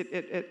bends,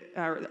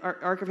 our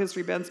arc of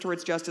history bends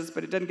towards justice,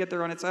 but it doesn't get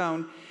there on its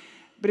own.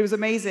 But it was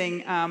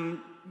amazing,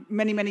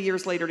 many, many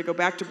years later, to go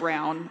back to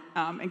Brown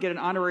and get an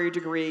honorary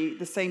degree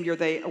the same year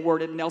they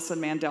awarded Nelson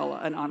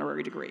Mandela an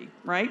honorary degree,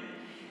 right?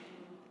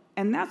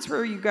 And that's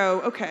where you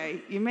go,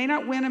 okay, you may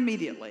not win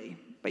immediately,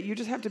 but you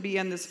just have to be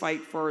in this fight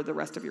for the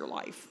rest of your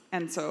life.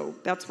 And so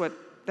that's what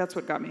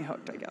got me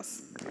hooked, I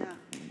guess. Yeah.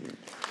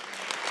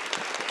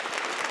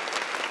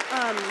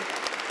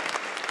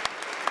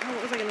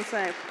 What was I going to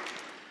say?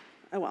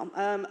 Oh, well,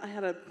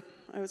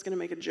 I was going to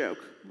make a joke,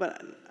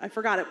 but I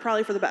forgot it,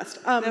 probably for the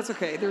best. That's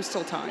okay, there's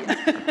still time.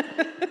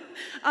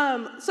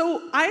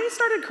 So I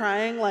started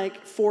crying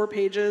like 4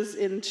 pages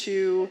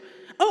into...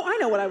 Oh, I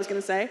know what I was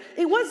going to say.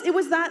 It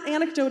was that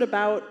anecdote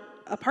about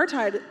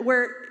apartheid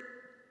where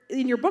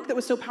in your book that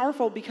was so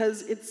powerful,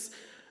 because it's,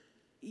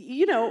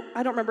 I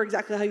don't remember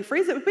exactly how you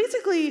phrased it, but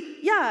basically,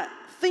 yeah,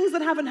 things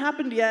that haven't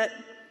happened yet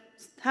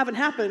haven't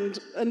happened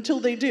until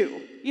they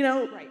do.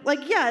 Right.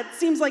 Like, yeah, it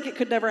seems like it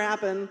could never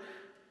happen,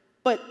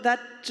 But that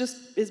just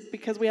is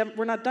because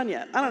we're not done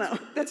yet. I don't know.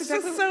 That's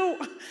exactly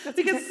That's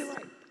exactly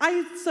right.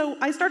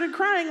 I started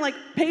crying like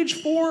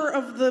page 4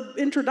 of the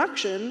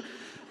introduction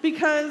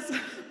because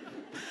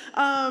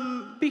I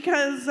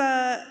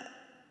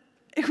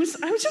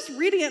was just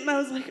reading it and I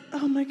was like,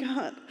 oh my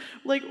God,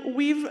 like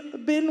we've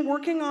been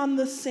working on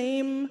the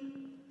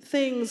same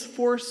things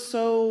for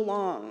so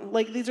long.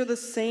 Like these are the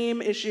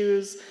same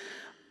issues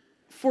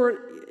for,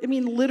 I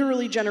mean,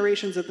 literally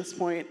generations at this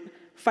point,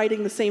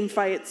 fighting the same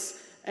fights.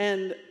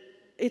 And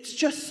it's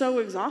just so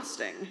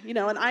exhausting, you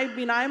know. And I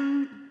mean,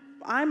 I'm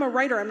a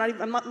writer.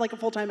 I'm not like a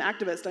full-time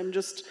activist. I'm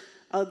just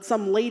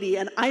some lady,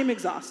 and I'm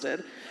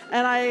exhausted.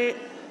 And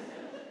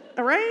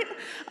right?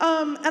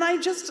 And I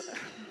just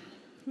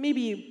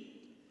maybe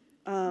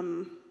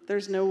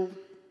there's no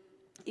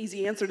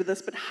easy answer to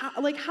this, but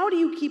how do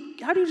you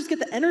just get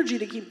the energy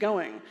to keep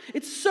going?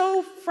 It's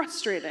so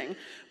frustrating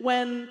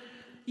when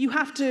you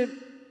have to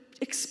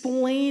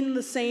explain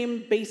the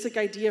same basic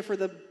idea for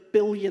the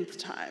billionth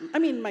time. I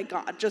mean, my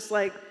God, just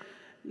like,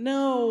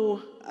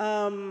 no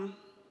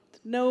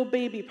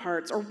baby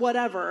parts or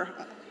whatever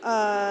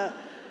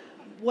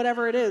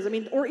it is. I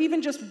mean, or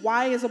even just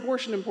why is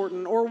abortion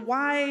important, or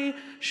why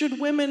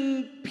should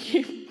women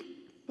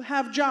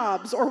have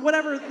jobs, or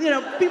whatever, you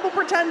know, people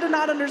pretend to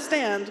not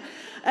understand.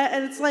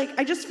 And it's like,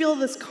 I just feel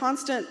this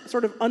constant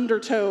sort of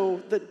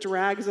undertow that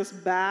drags us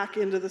back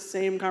into the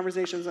same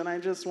conversations, and I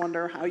just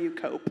wonder how you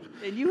cope.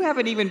 And you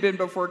haven't even been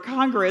before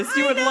Congress.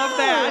 You would love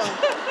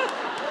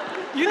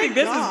that. You think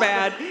this is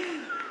bad.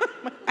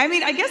 I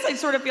mean, I guess I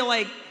sort of feel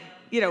like,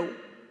 you know,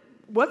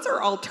 what's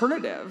our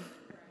alternative,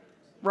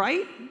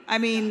 right? I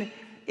mean,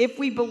 if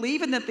we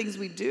believe in the things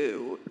we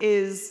do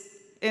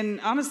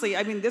and honestly,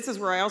 I mean, this is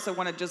where I also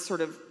want to just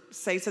sort of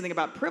say something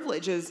about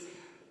privilege is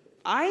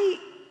I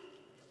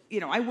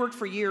worked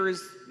for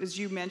years, as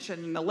you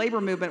mentioned, in the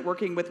labor movement,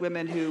 working with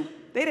women who,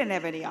 they didn't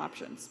have any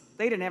options.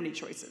 They didn't have any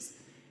choices.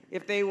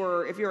 If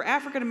you're an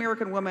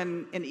African-American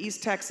woman in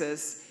East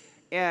Texas,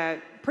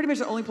 pretty much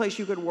the only place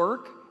you could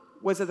work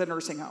was at the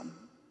nursing home,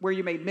 where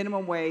you made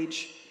minimum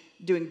wage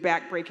doing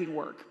back-breaking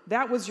work.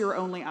 That was your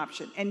only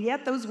option. And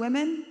yet those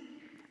women,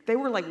 they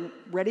were like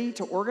ready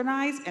to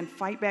organize and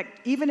fight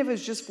back, even if it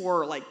was just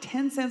for like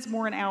 10 cents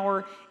more an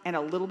hour and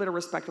a little bit of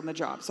respect on the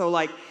job. So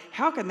like,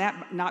 how can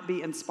that not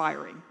be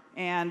inspiring?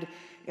 And,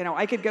 you know,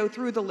 I could go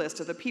through the list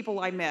of the people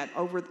I met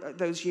over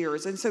those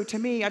years. And so to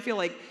me, I feel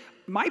like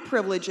my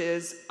privilege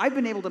is I've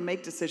been able to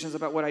make decisions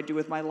about what I do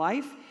with my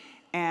life.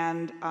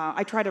 And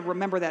I try to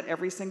remember that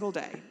every single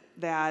day.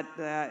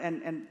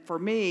 And for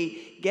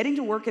me, getting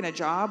to work in a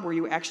job where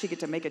you actually get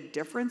to make a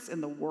difference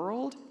in the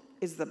world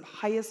is the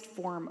highest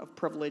form of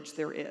privilege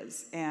there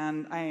is.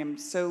 And I am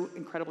so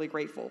incredibly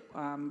grateful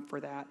for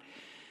that.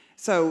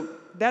 So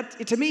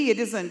that, to me, it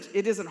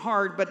isn't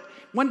hard, but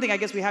one thing I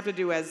guess we have to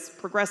do as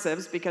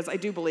progressives, because I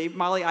do believe,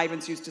 Molly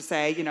Ivins used to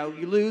say, you know,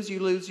 you lose,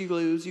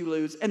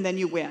 and then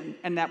you win,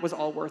 and that was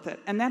all worth it.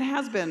 And that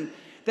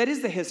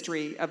is the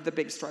history of the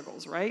big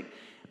struggles, right?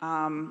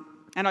 And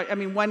I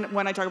mean,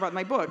 when I talk about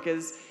my book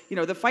is, you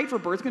know, the fight for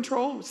birth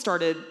control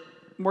started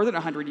more than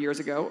 100 years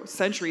ago,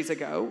 centuries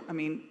ago. I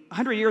mean,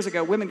 100 years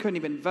ago, women couldn't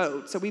even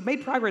vote. So we've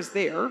made progress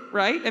there,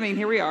 right? I mean,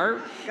 here we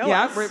are.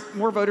 We're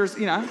more voters,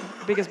 you know,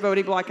 biggest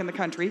voting bloc in the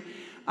country.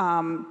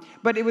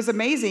 But it was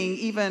amazing,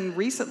 even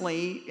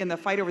recently, in the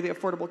fight over the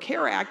Affordable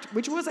Care Act,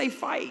 which was a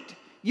fight.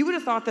 You would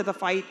have thought that the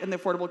fight in the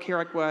Affordable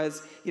Care Act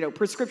was, you know,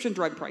 prescription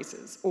drug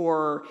prices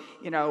or,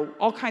 you know,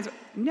 all kinds of,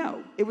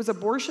 no. It was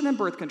abortion and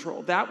birth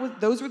control.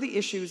 Those were the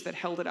issues that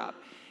held it up.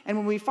 And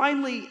when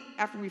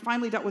after we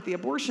finally dealt with the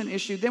abortion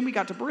issue, then we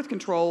got to birth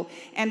control,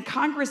 and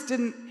Congress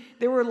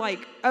they were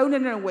like, oh,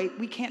 no, wait,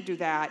 we can't do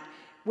that.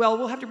 Well,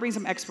 we'll have to bring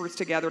some experts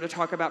together to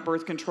talk about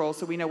birth control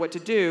so we know what to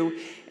do.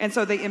 And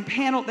so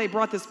they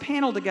brought this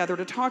panel together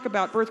to talk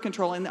about birth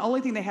control, and the only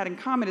thing they had in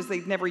common is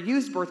they'd never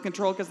used birth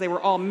control because they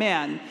were all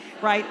men,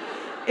 right?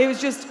 It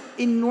was just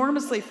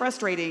enormously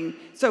frustrating.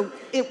 So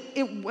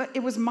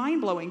it was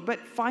mind-blowing, but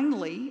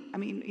finally, I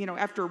mean, you know,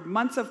 after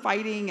months of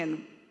fighting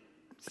and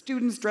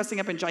students dressing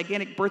up in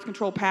gigantic birth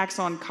control packs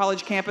on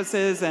college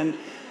campuses. And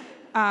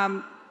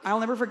I'll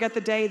never forget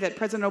the day that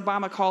President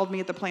Obama called me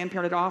at the Planned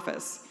Parenthood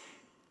office.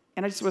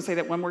 And I just want to say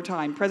that one more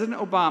time. President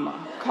Obama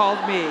called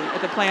me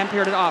at the Planned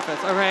Parenthood office,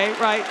 okay?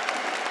 Right?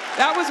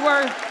 That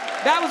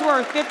was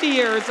worth 50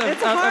 years of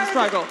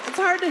struggle. It's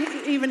hard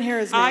to even hear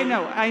his name.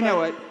 I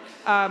know it.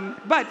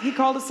 But he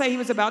called to say he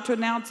was about to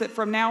announce that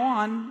from now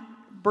on,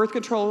 birth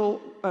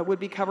control would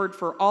be covered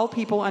for all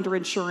people under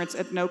insurance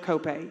at no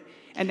copay.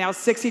 And now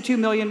 62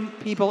 million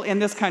people in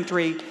this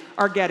country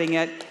are getting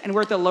it, and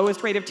we're at the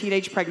lowest rate of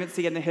teenage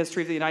pregnancy in the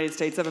history of the United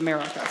States of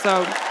America.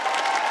 So,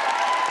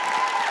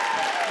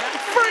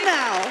 for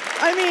now,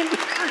 I mean,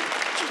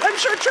 I'm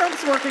sure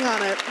Trump's working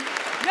on it.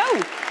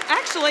 No,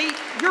 actually,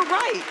 you're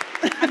right.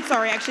 I'm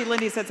sorry. Actually,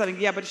 Lindy said something.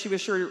 Yeah, but she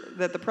was sure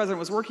that the president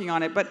was working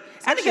on it. But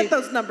actually, to get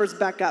those numbers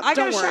back up.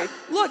 Don't worry.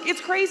 Look, it's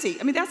crazy.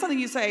 I mean, that's something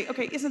you say.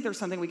 Okay, isn't there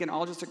something we can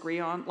all just agree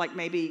on? Like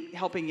maybe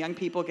helping young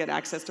people get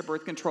access to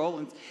birth control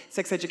and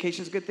sex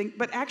education is a good thing.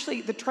 But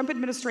actually, the Trump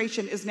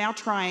administration is now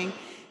trying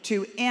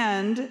to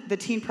end the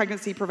teen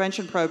pregnancy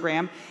prevention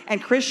program,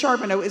 and Chris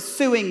Charbonneau is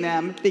suing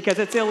them because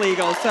it's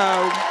illegal.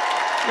 So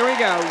here we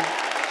go.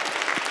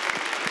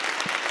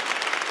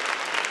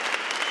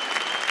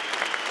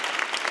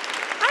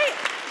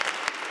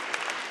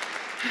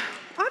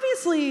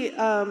 Obviously,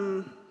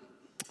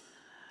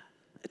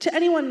 to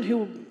anyone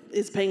who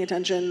is paying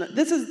attention,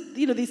 this is,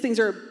 these things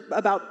are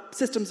about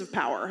systems of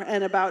power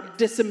and about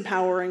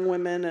disempowering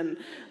women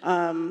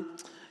and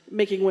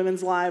making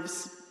women's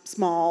lives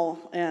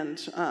small and,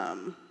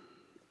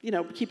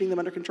 keeping them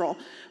under control.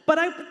 But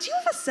do you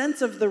have a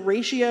sense of the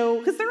ratio?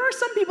 Because there are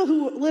some people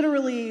who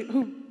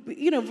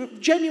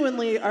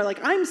genuinely are like,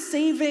 I'm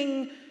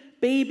saving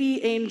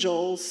baby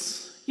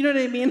angels. You know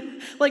what I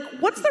mean? Like,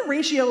 what's the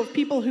ratio of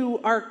people who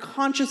are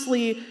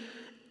consciously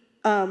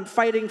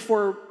fighting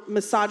for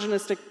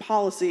misogynistic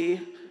policy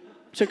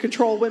to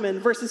control women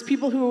versus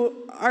people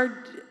who are,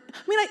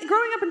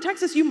 growing up in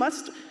Texas, you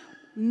must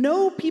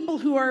know people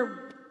who are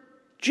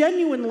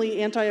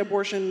genuinely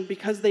anti-abortion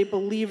because they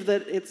believe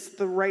that it's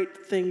the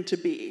right thing to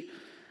be.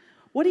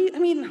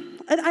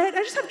 I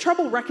just have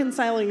trouble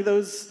reconciling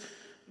those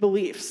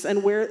beliefs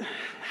and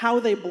how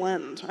they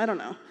blend. I don't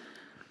know.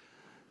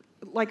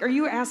 Like, are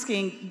you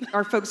asking,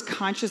 are folks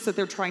conscious that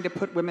they're trying to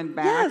put women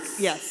back? Yes.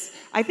 Yes.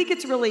 I think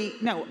it's really,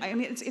 no,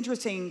 it's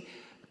interesting.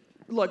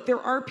 Look, there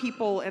are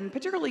people, and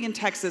particularly in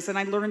Texas, and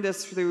I learned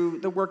this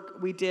through the work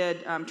we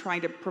did trying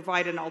to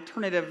provide an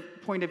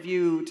alternative point of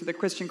view to the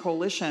Christian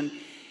Coalition,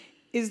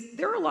 is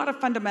there are a lot of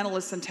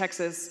fundamentalists in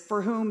Texas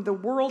for whom the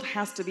world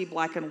has to be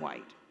black and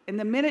white. And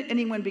the minute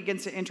anyone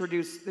begins to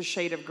introduce the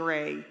shade of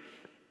gray,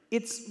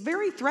 it's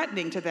very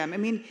threatening to them.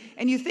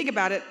 And you think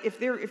about it, if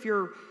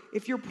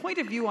your point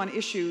of view on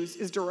issues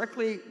is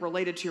directly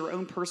related to your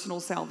own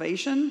personal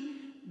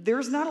salvation,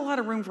 there's not a lot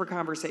of room for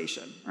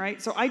conversation, right?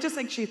 So I just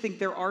actually think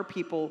there are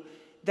people,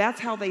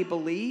 that's how they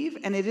believe,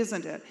 and it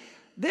isn't it.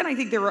 Then I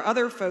think there are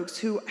other folks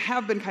who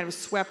have been kind of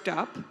swept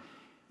up,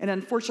 and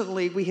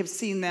unfortunately we have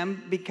seen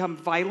them become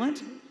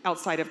violent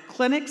outside of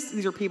clinics.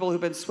 These are people who've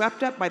been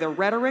swept up by the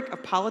rhetoric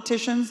of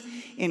politicians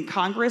in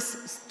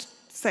Congress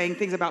saying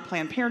things about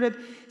Planned Parenthood,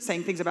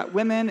 saying things about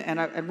women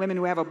and women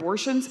who have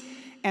abortions.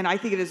 And I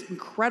think it is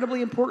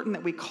incredibly important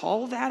that we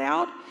call that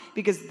out,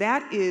 because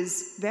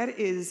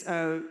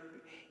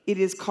it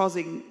is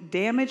causing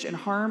damage and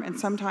harm and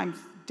sometimes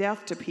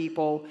death to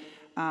people,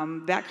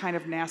 that kind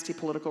of nasty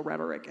political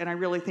rhetoric. And I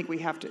really think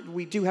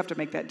we do have to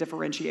make that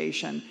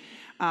differentiation.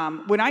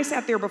 When I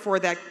sat there before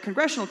that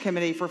congressional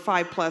committee for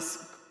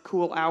 5+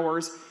 cool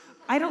hours,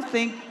 I don't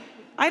think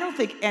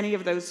any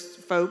of those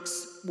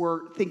folks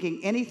were thinking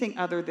anything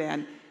other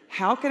than,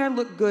 how can I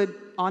look good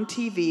on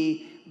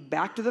TV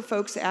back to the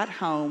folks at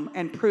home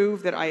and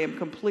prove that I am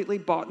completely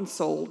bought and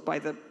sold by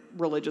the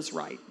religious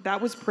right?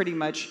 That was pretty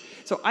much,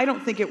 so I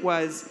don't think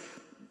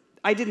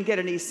I didn't get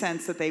any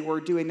sense that they were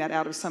doing that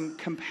out of some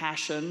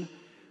compassion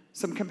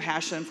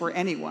for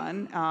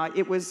anyone.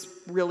 It was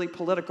really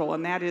political,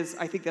 and I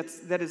think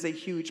that is a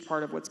huge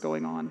part of what's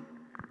going on.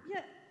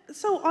 Yeah,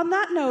 so on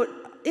that note,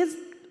 is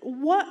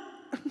the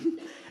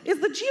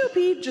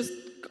GOP just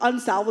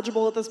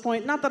unsalvageable at this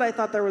point? Not that I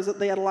thought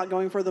they had a lot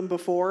going for them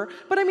before,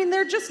 but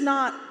they're just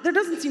not, there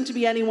doesn't seem to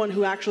be anyone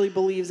who actually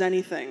believes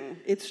anything.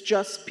 It's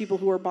just people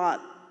who are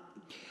bought.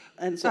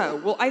 And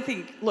so, well, I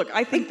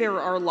think there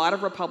are a lot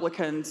of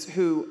Republicans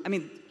who,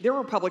 there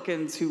are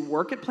Republicans who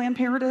work at Planned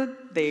Parenthood.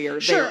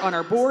 They're on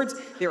our boards.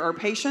 There are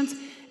patients.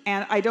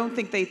 And I don't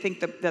think they think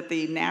that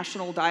the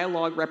national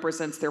dialogue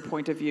represents their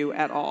point of view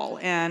at all.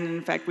 And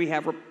in fact, we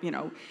have,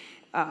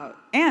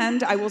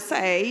 and I will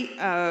say,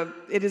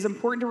 it is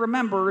important to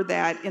remember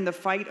that in the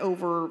fight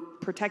over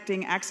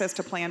protecting access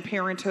to Planned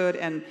Parenthood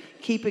and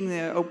keeping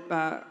the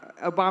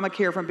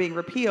Obamacare from being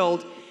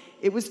repealed,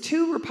 it was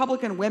 2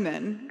 Republican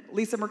women,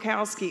 Lisa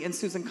Murkowski and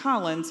Susan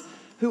Collins,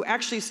 who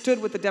actually stood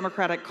with the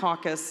Democratic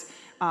caucus,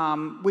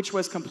 which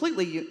was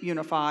completely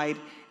unified,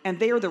 and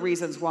they are the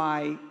reasons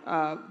why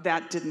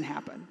that didn't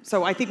happen.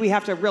 So I think we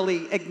have to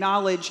really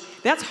acknowledge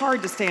that's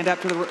hard to stand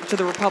up to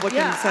the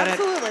Republican Senate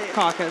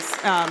caucus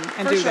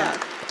and do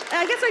that.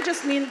 I guess I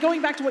just mean,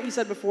 going back to what you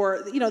said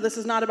before, this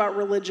is not about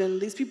religion.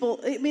 These people,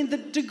 the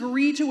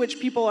degree to which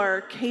people are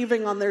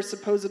caving on their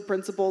supposed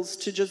principles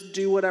to just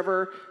do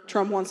whatever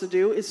Trump wants to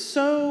do is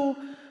so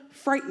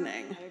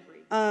frightening.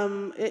 I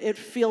agree. It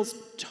feels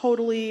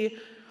totally,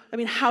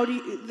 how do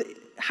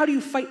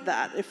you fight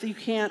that if you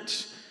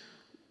can't,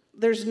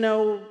 there's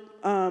no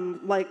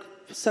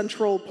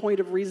central point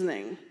of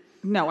reasoning?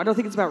 No, I don't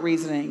think it's about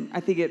reasoning.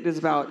 I think it is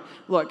about,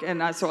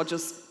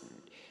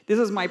 this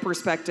is my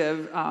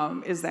perspective,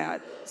 is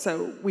that,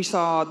 so we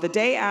saw the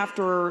day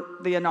after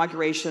the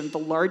inauguration, the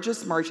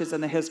largest marches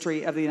in the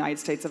history of the United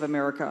States of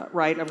America,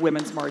 right, of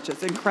women's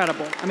marches.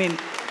 Incredible.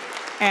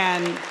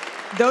 And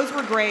those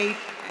were great,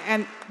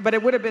 but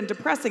it would have been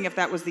depressing if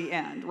that was the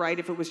end, right?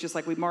 If it was just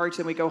like we march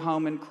and we go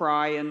home and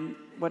cry and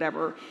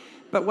whatever.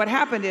 But what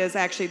happened is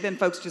actually then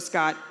folks just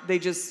got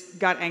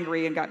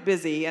angry and got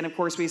busy. And of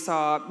course we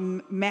saw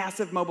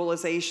massive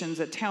mobilizations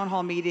at town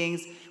hall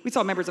meetings. We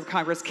saw members of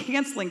Congress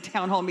canceling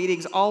town hall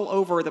meetings all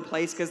over the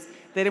place because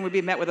they would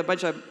be met with a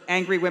bunch of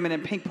angry women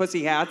in pink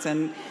pussy hats.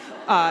 And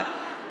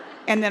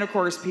then of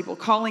course people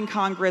calling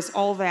Congress,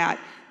 all that.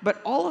 But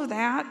all of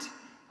that,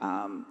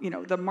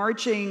 the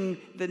marching,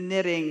 the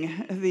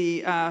knitting,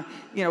 the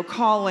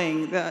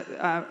calling,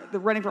 the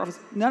running for office,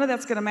 none of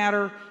that's going to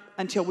matter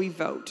until we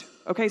vote.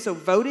 Okay, so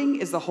voting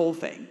is the whole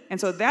thing.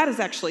 And so that is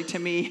actually, to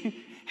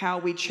me, how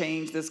we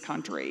change this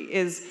country.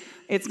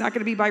 It's not going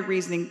to be by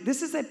reasoning.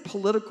 This is a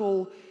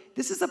political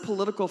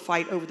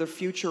fight over the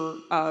future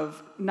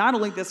of not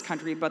only this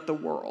country, but the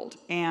world.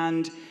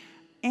 And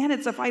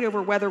it's a fight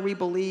over whether we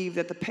believe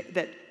that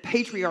that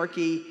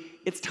patriarchy,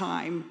 its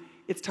time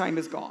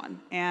is gone.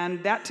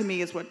 And that, to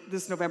me, is what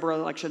this November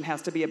election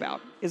has to be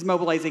about, is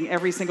mobilizing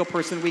every single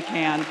person we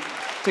can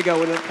to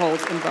go to the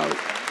polls and vote.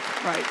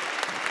 Right.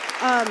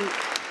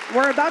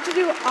 We're about to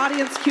do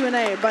audience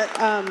Q&A, but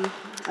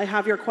I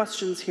have your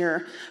questions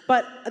here.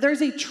 But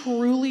there's a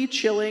truly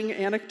chilling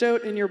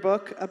anecdote in your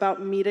book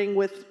about meeting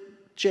with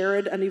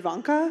Jared and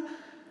Ivanka.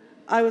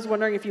 I was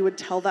wondering if you would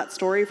tell that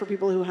story for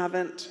people who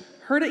haven't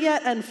heard it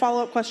yet, and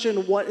follow-up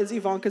question, what is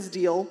Ivanka's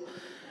deal?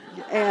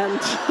 And...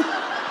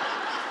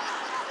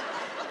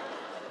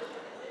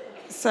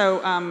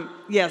 So,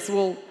 yes,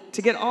 well,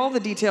 to get all the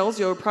details,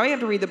 you'll probably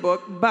have to read the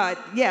book. But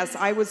yes,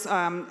 I was,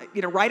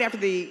 right after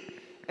the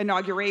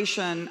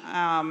inauguration,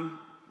 I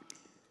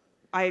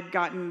had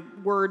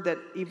gotten word that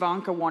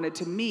Ivanka wanted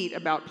to meet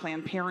about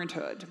Planned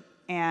Parenthood.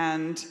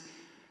 And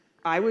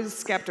I was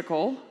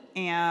skeptical.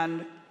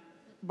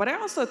 But I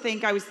also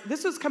think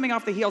this was coming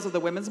off the heels of the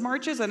women's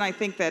marches. And I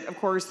think that, of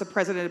course, the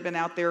president had been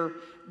out there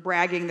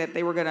bragging that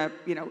they were going to,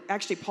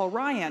 actually Paul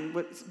Ryan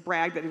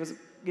bragged that he was,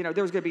 there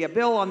was going to be a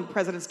bill on the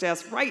president's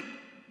desk right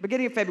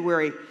beginning of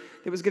February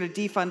that was going to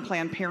defund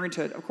Planned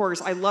Parenthood. Of course,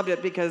 I loved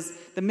it because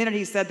the minute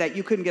he said that,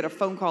 you couldn't get a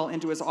phone call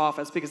into his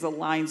office because the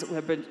lines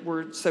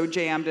were so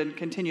jammed and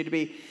continue to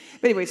be.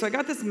 But anyway, so I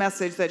got this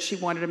message that she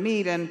wanted to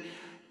meet, and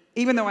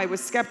even though I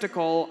was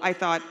skeptical, I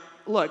thought,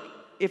 look,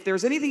 if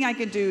there's anything I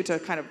can do to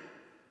kind of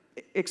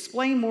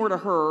explain more to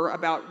her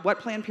about what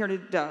Planned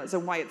Parenthood does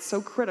and why it's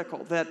so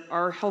critical that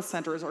our health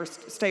centers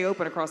stay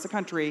open across the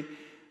country,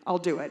 I'll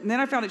do it. And then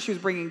I found out she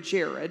was bringing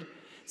Jared.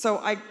 So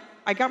I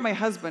got my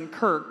husband,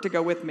 Kirk, to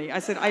go with me. I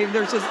said,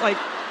 there's just like,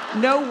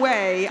 no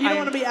way. You don't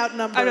want to be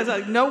outnumbered. I was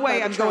like, no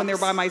way I'm going there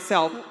by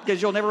myself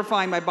because you'll never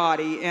find my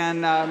body.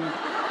 And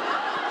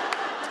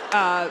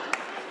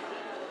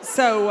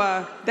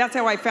so that's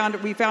how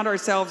we found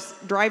ourselves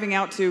driving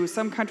out to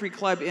some country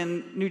club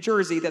in New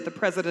Jersey that the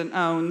president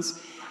owns.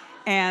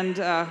 And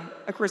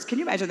of course, can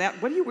you imagine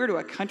that? What do you wear to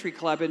a country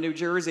club in New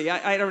Jersey?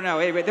 I don't know.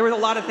 Anyway, there were a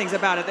lot of things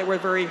about it that were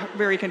very,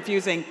 very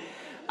confusing.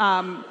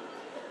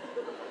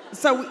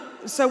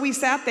 So we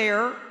sat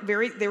there.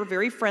 They were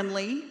very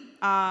friendly.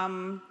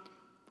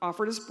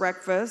 Offered us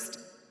breakfast.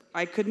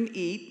 I couldn't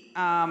eat.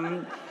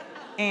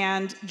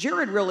 And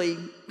Jared really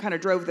kind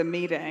of drove the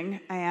meeting,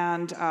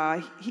 and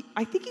I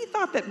think he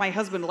thought that my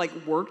husband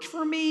worked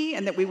for me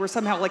and that we were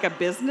somehow like a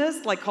business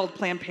called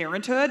Planned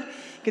Parenthood,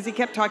 because he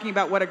kept talking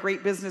about what a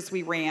great business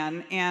we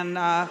ran, and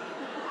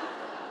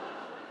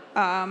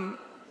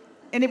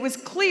it was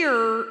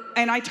clear,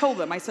 and I told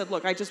them, I said,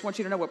 look, I just want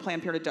you to know what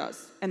Planned Parenthood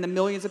does, and the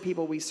millions of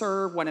people we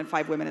serve, 1 in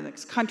 5 women in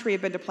this country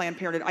have been to Planned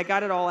Parenthood. I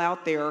got it all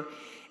out there,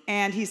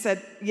 and he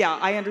said, yeah,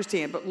 I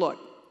understand, but look,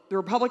 the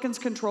Republicans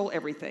control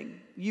everything.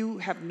 You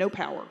have no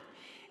power.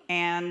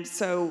 And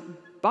so,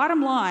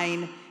 bottom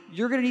line,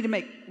 you're going to need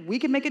to we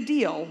can make a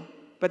deal,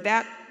 but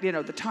that,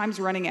 the time's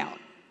running out.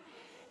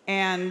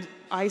 And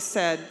I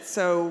said,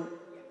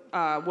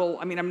 well,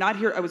 I'm not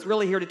here, I was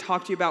really here to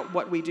talk to you about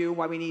what we do,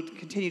 why we need to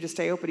continue to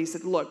stay open. He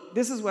said, look,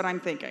 this is what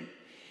I'm thinking.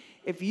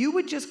 If you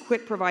would just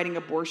quit providing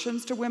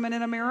abortions to women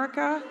in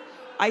America,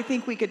 I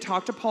think we could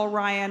talk to Paul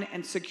Ryan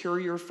and secure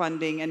your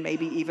funding and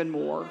maybe even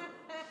more.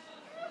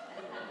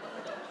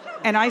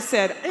 And I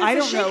said, I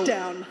don't know.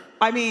 Shakedown.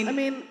 I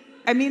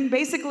mean,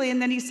 basically,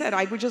 and then he said,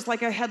 I would just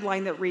like a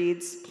headline that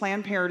reads,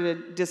 Planned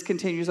Parenthood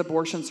discontinues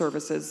abortion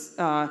services.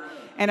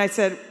 And I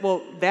said,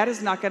 well, that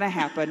is not going to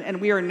happen,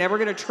 and we are never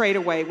going to trade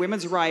away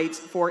women's rights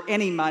for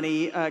any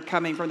money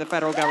coming from the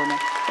federal government.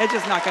 It's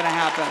just not going to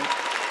happen.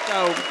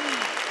 So,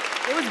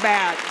 it was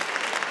bad.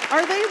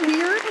 Are they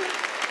weird?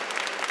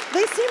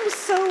 They seem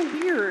so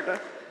weird.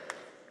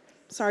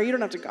 Sorry, you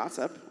don't have to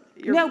gossip.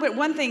 No, but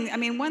one thing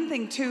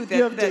too that...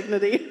 You have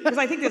dignity. Because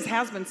I think this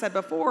has been said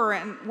before,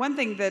 and one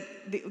thing that,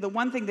 the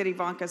one thing that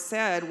Ivanka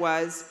said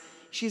was,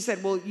 she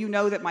said, well, you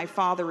know that my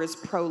father is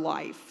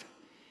pro-life.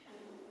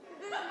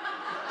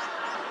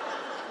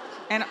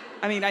 And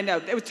I know,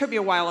 it took me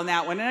a while on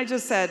that one, and I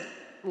just said,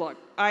 look,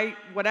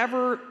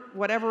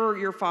 whatever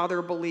your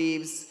father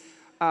believes,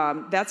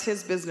 that's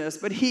his business,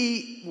 but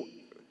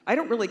I I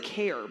don't really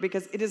care,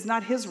 because it is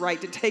not his right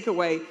to take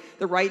away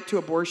the right to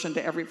abortion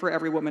for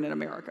every woman in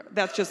America.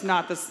 That's just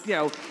not this,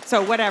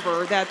 so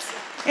whatever.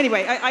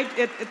 Anyway,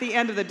 at the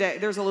end of the day,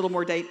 there's a little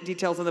more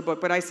details in the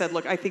book, but I said,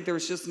 look, I think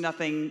there's just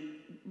nothing,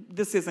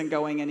 this isn't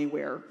going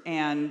anywhere.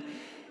 And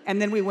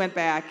then we went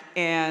back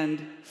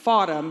and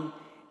fought him,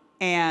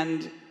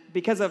 and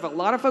because of a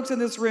lot of folks in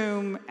this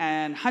room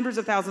and hundreds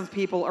of thousands of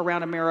people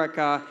around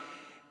America,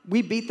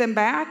 we beat them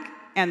back,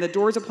 and the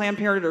doors of Planned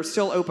Parenthood are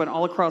still open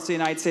all across the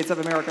United States of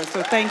America.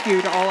 So thank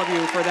you to all of you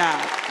for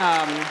that.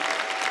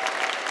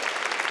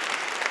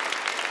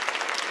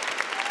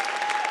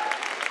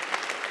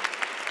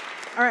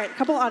 All right, a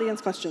couple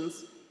audience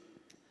questions.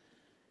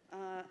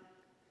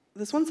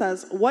 This one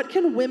says, what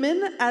can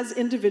women as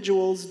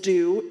individuals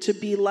do to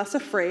be less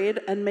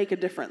afraid and make a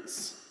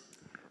difference?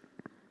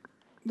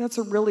 That's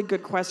a really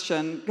good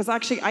question, because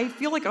actually I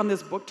feel like on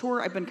this book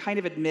tour I've been kind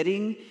of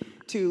admitting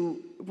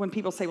to, when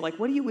people say, like,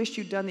 what do you wish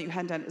you'd done that you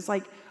hadn't done? It's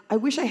like, I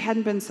wish I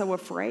hadn't been so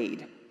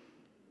afraid.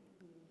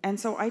 And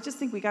so I just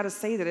think we got to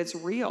say that it's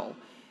real.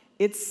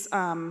 It's,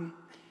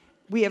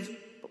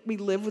 we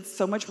live with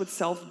so much with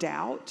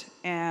self-doubt,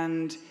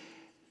 and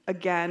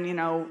again,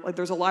 like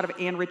there's a lot of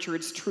Ann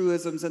Richards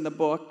truisms in the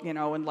book,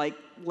 and like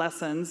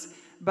lessons,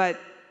 but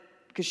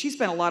because she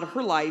spent a lot of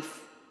her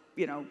life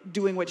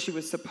doing what she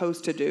was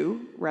supposed to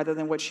do rather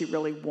than what she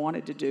really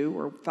wanted to do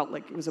or felt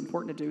like it was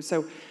important to do.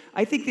 So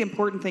I think the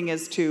important thing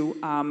is to,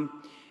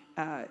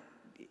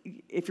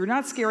 if you're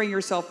not scaring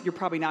yourself, you're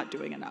probably not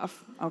doing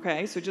enough,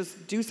 okay? So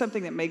just do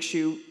something that makes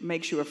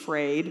you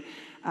afraid,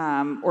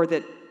 or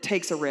that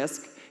takes a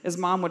risk. As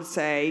Mom would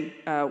say,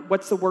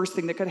 what's the worst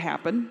thing that could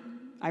happen?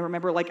 I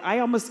remember, like,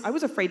 I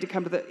was afraid to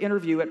come to the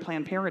interview at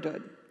Planned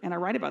Parenthood, and I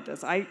write about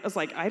this. I was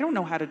like, I don't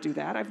know how to do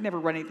that. I've never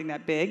run anything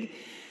that big.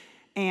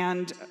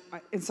 And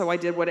so I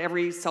did what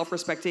every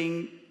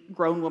self-respecting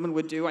grown woman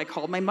would do. I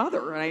called my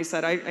mother, and I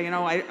said,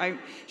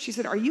 she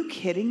said, are you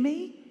kidding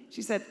me?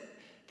 She said,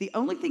 the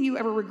only thing you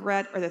ever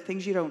regret are the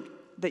things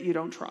that you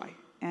don't try.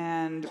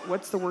 And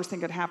what's the worst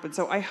thing that could happen?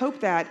 So I hope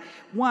that,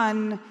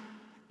 one,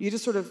 we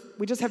just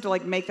have to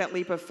like make that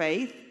leap of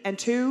faith. And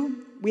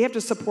two, we have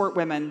to support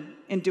women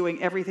in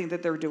doing everything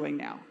that they're doing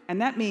now. And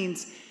that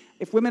means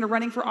if women are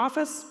running for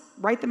office,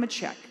 write them a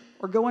check,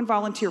 or go and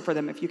volunteer for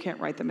them if you can't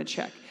write them a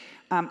check.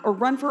 Or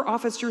run for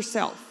office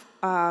yourself,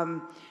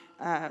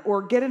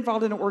 or get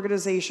involved in an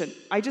organization.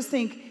 I just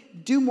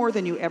think do more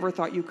than you ever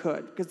thought you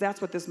could, because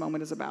that's what this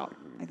moment is about,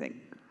 I think.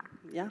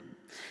 Yeah.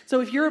 So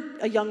if you're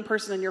a young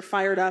person and you're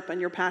fired up and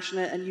you're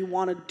passionate and you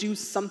want to do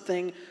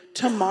something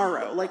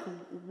tomorrow, like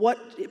what,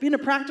 in a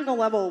practical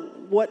level,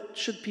 what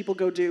should people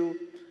go do,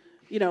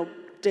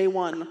 day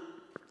one?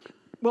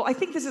 Well, I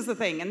think this is the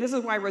thing, and this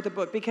is why I wrote the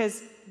book,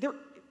 because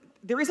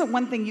there isn't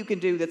one thing you can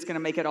do that's going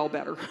to make it all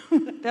better.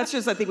 That's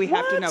just, I think we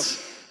have to know.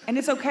 And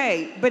it's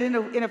okay, but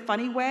in a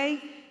funny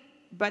way,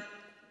 but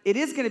it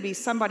is going to be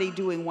somebody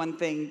doing one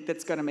thing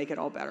that's going to make it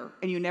all better,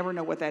 and you never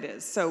know what that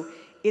is. So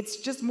it's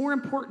just more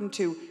important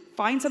to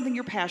find something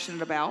you're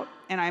passionate about,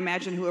 and I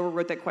imagine whoever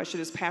wrote that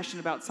question is passionate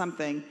about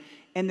something,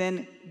 and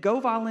then go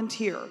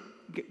volunteer.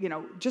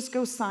 Just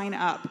go sign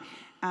up.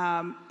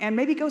 And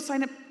maybe go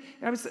sign up.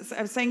 I was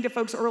saying to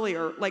folks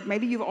earlier, like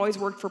maybe you've always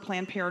worked for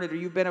Planned Parenthood or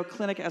you've been a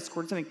clinic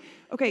escort or something.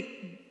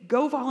 Okay,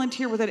 go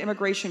volunteer with an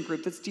immigration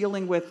group that's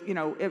dealing with,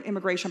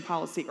 immigration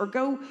policy, or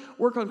go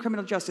work on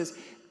criminal justice.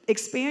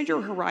 Expand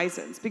your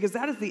horizons, because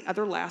that is the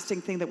other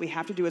lasting thing that we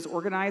have to do as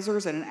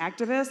organizers and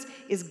activists,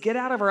 is get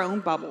out of our own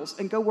bubbles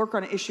and go work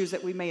on issues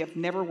that we may have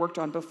never worked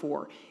on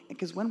before.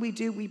 Because when we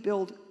do,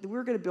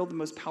 we're going to build the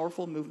most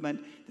powerful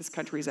movement this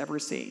country's ever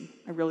seen.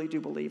 I really do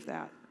believe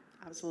that.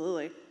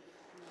 Absolutely.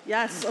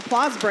 Yes,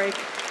 applause break.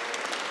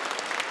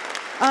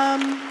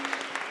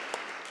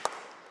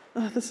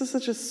 This is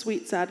such a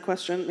sweet, sad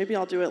question. Maybe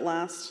I'll do it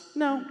last.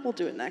 No, we'll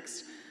do it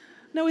next.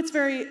 No, it's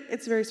very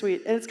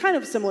sweet. And it's kind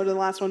of similar to the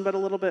last one, but a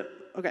little bit,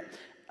 okay.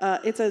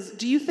 It says,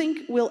 do you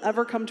think we'll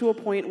ever come to a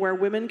point where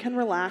women can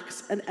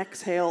relax and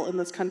exhale in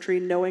this country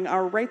knowing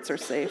our rights are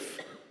safe?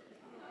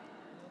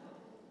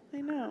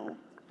 I know.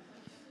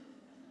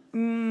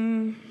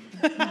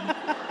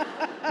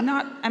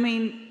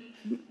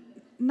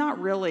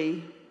 Not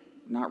really.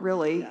 Not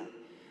really. Yeah.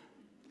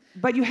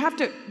 But you have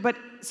to,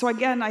 so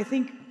again, I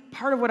think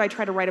part of what I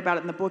try to write about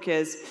it in the book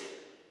is,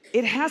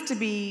 it has to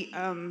be,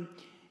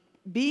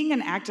 being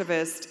an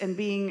activist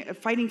and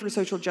fighting for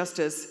social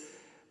justice,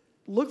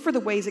 look for the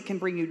ways it can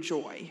bring you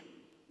joy,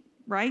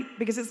 right?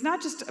 Because it's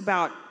not just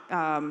about,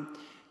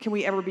 can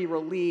we ever be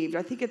relieved?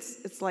 I think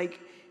it's like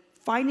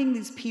finding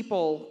these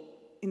people,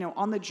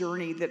 on the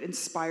journey that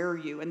inspire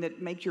you and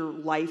that make your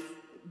life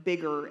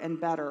bigger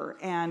and better,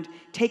 and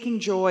taking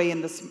joy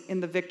in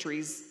the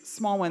victories,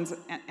 small ones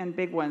and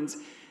big ones.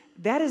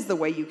 That is the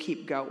way you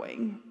keep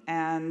going.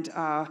 And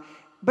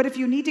but if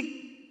you need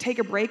to take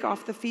a break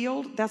off the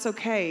field, that's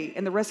okay.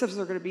 And the rest of us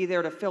are going to be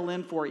there to fill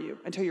in for you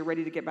until you're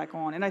ready to get back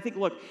on. And I think,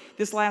 look,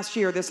 this last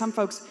year, there's some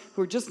folks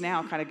who are just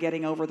now kind of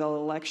getting over the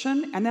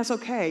election, and that's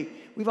okay.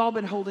 We've all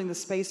been holding the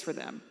space for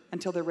them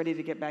until they're ready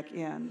to get back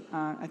in.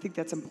 I think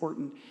that's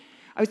important.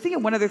 was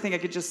thinking one other thing I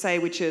could just say,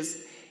 which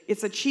is,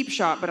 it's a cheap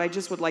shot, but I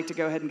just would like to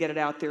go ahead and get it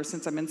out there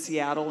since I'm in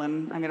Seattle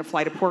and I'm going to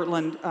fly to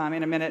Portland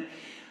in a minute.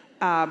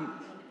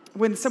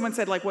 When someone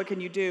said, like, what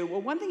can you do?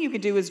 Well, one thing you can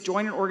do is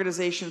join an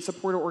organization,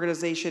 support an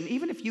organization,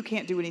 even if you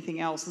can't do anything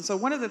else. And so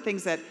one of the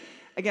things that,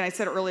 again, I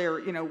said earlier,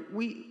 you know,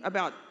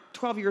 about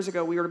 12 years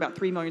ago, we were at about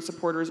 3 million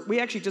supporters. We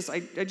actually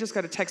I just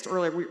got a text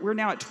earlier. We're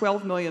now at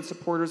 12 million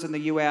supporters in the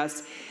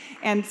U.S.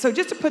 And so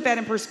just to put that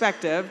in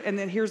perspective, and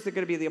then here's going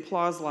to be the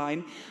applause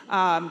line.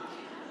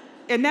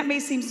 And that may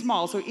seem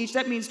small. So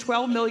that means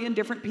 12 million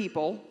different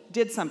people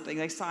did something.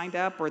 They signed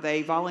up, or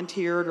they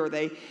volunteered, or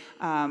they,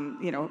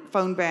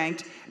 phone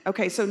banked.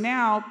 Okay, so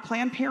now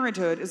Planned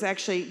Parenthood is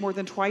actually more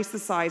than twice the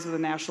size of the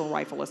National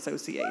Rifle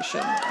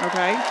Association.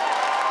 Okay.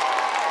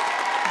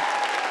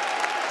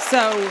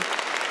 So,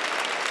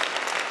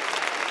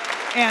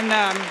 and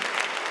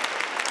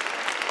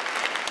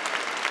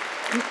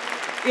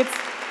it's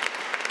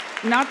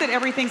not that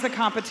everything's a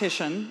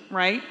competition,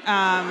 right?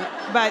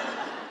 But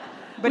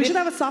we should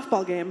have a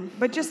softball game.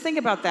 But just think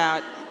about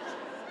that.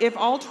 If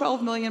all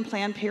 12 million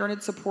Planned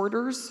Parenthood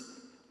supporters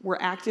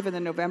were active in the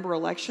November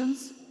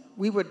elections,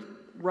 we would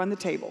run the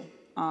table.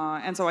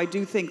 And so I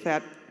do think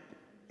that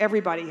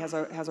everybody has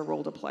a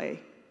role to play.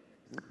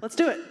 Let's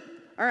do it.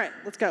 All right,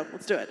 let's go.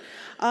 Let's do it.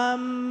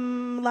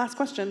 Last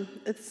question.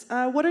 It's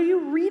what are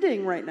you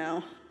reading right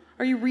now?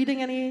 Are you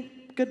reading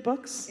any good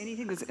books?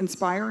 Anything that's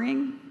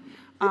inspiring?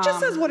 It just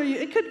says, what are you?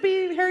 It could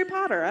be Harry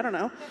Potter. I don't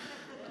know.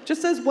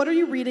 Just says, what are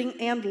you reading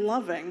and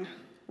loving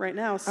right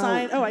now?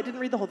 Signed. Oh, I didn't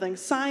read the whole thing.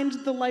 Signed,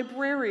 The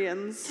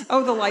Librarians.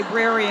 Oh, The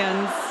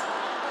Librarians.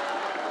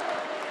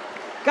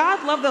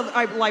 God love the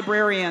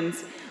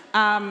librarians.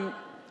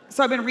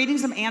 So I've been reading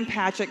some Ann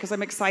Patchett because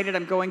I'm excited.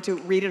 I'm going to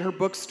read at her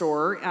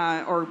bookstore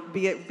or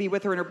be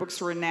with her in her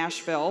bookstore in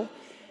Nashville,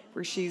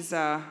 where she's.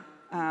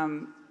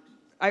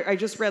 I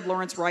just read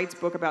Lawrence Wright's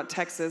book about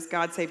Texas,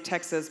 God Save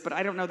Texas, but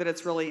I don't know that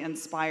it's really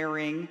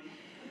inspiring.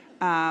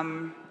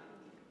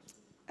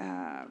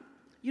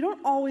 You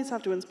don't always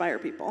have to inspire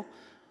people.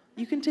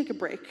 You can take a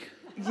break.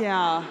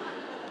 Yeah.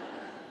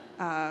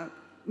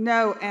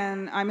 No,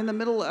 and I'm in the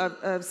middle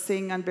of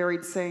seeing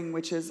Unburied Sing,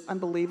 which is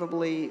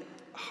unbelievably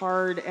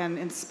hard and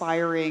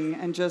inspiring,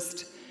 and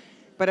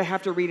but I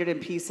have to read it in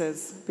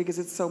pieces because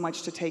it's so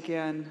much to take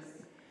in.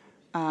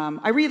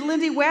 I read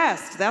Lindy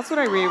West. That's what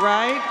I read,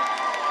 right?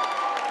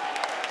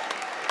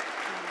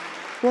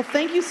 Well,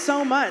 thank you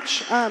so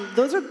much.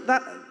 Those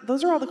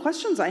are all the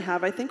questions I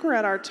have. I think we're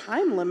at our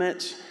time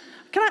limit.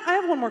 I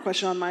have one more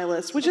question on my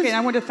list, which is... Okay,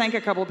 I want to thank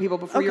a couple of people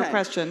before your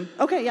question.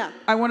 Okay, yeah.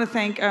 I want to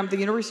thank the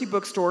University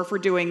Bookstore for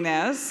doing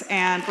this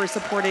and for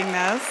supporting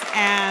this,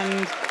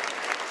 and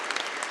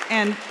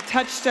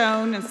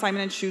Touchstone and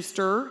Simon &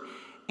 Schuster.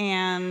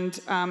 And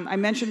I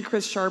mentioned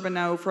Chris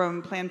Charbonneau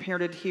from Planned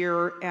Parenthood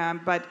here,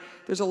 but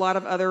there's a lot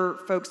of other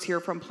folks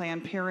here from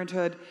Planned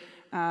Parenthood.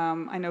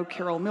 I know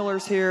Carol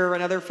Miller's here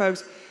and other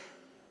folks.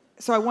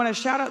 So I want to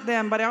shout out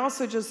them, but I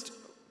also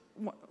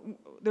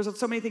there's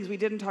so many things we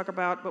didn't talk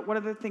about, but one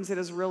of the things that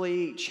has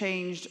really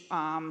changed,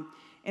 and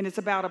it's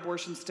about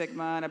abortion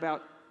stigma and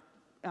about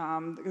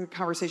the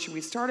conversation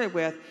we started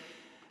with,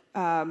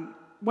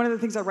 one of the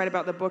things I write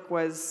about in the book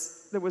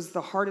was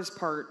the hardest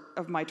part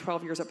of my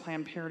 12 years at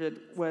Planned Parenthood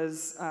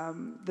was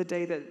the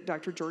day that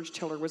Dr. George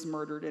Tiller was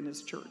murdered in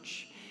his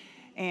church.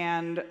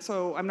 And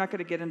so I'm not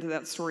going to get into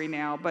that story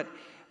now, but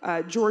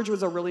George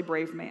was a really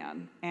brave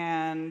man,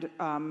 and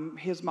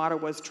his motto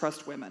was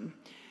trust women.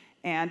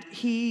 And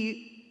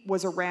he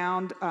was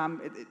around,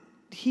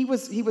 he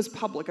was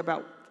public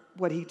about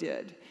what he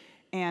did.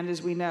 And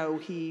as we know,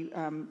 he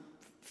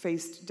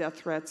faced death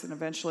threats and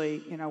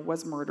eventually,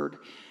 was murdered.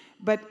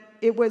 But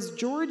it was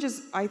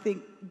George's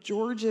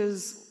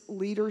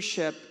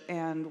leadership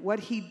and what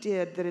he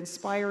did that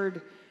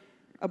inspired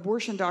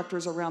abortion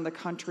doctors around the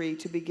country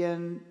to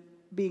begin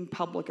being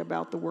public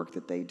about the work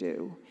that they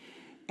do.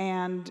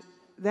 And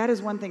that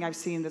is one thing I've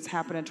seen that's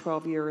happened in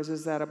 12 years,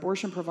 is that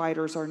abortion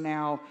providers are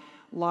now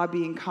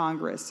lobbying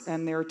Congress,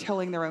 and they're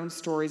telling their own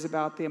stories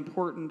about the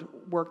important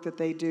work that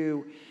they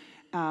do.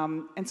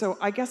 And so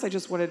I guess I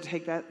just wanted to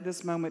take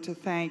this moment to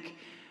thank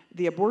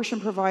the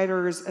abortion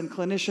providers and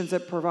clinicians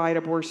that provide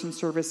abortion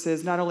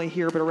services, not only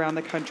here but around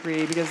the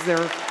country, because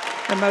they're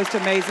the most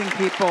amazing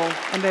people,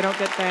 and they don't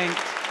get thanked.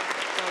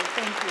 So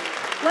thank you.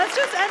 Let's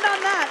just end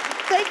on that.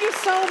 Thank you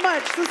so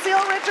much.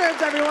 Cecile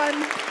Richards,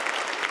 everyone.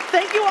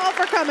 Thank you all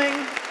for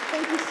coming.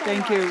 Thank you so much.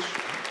 Thank you.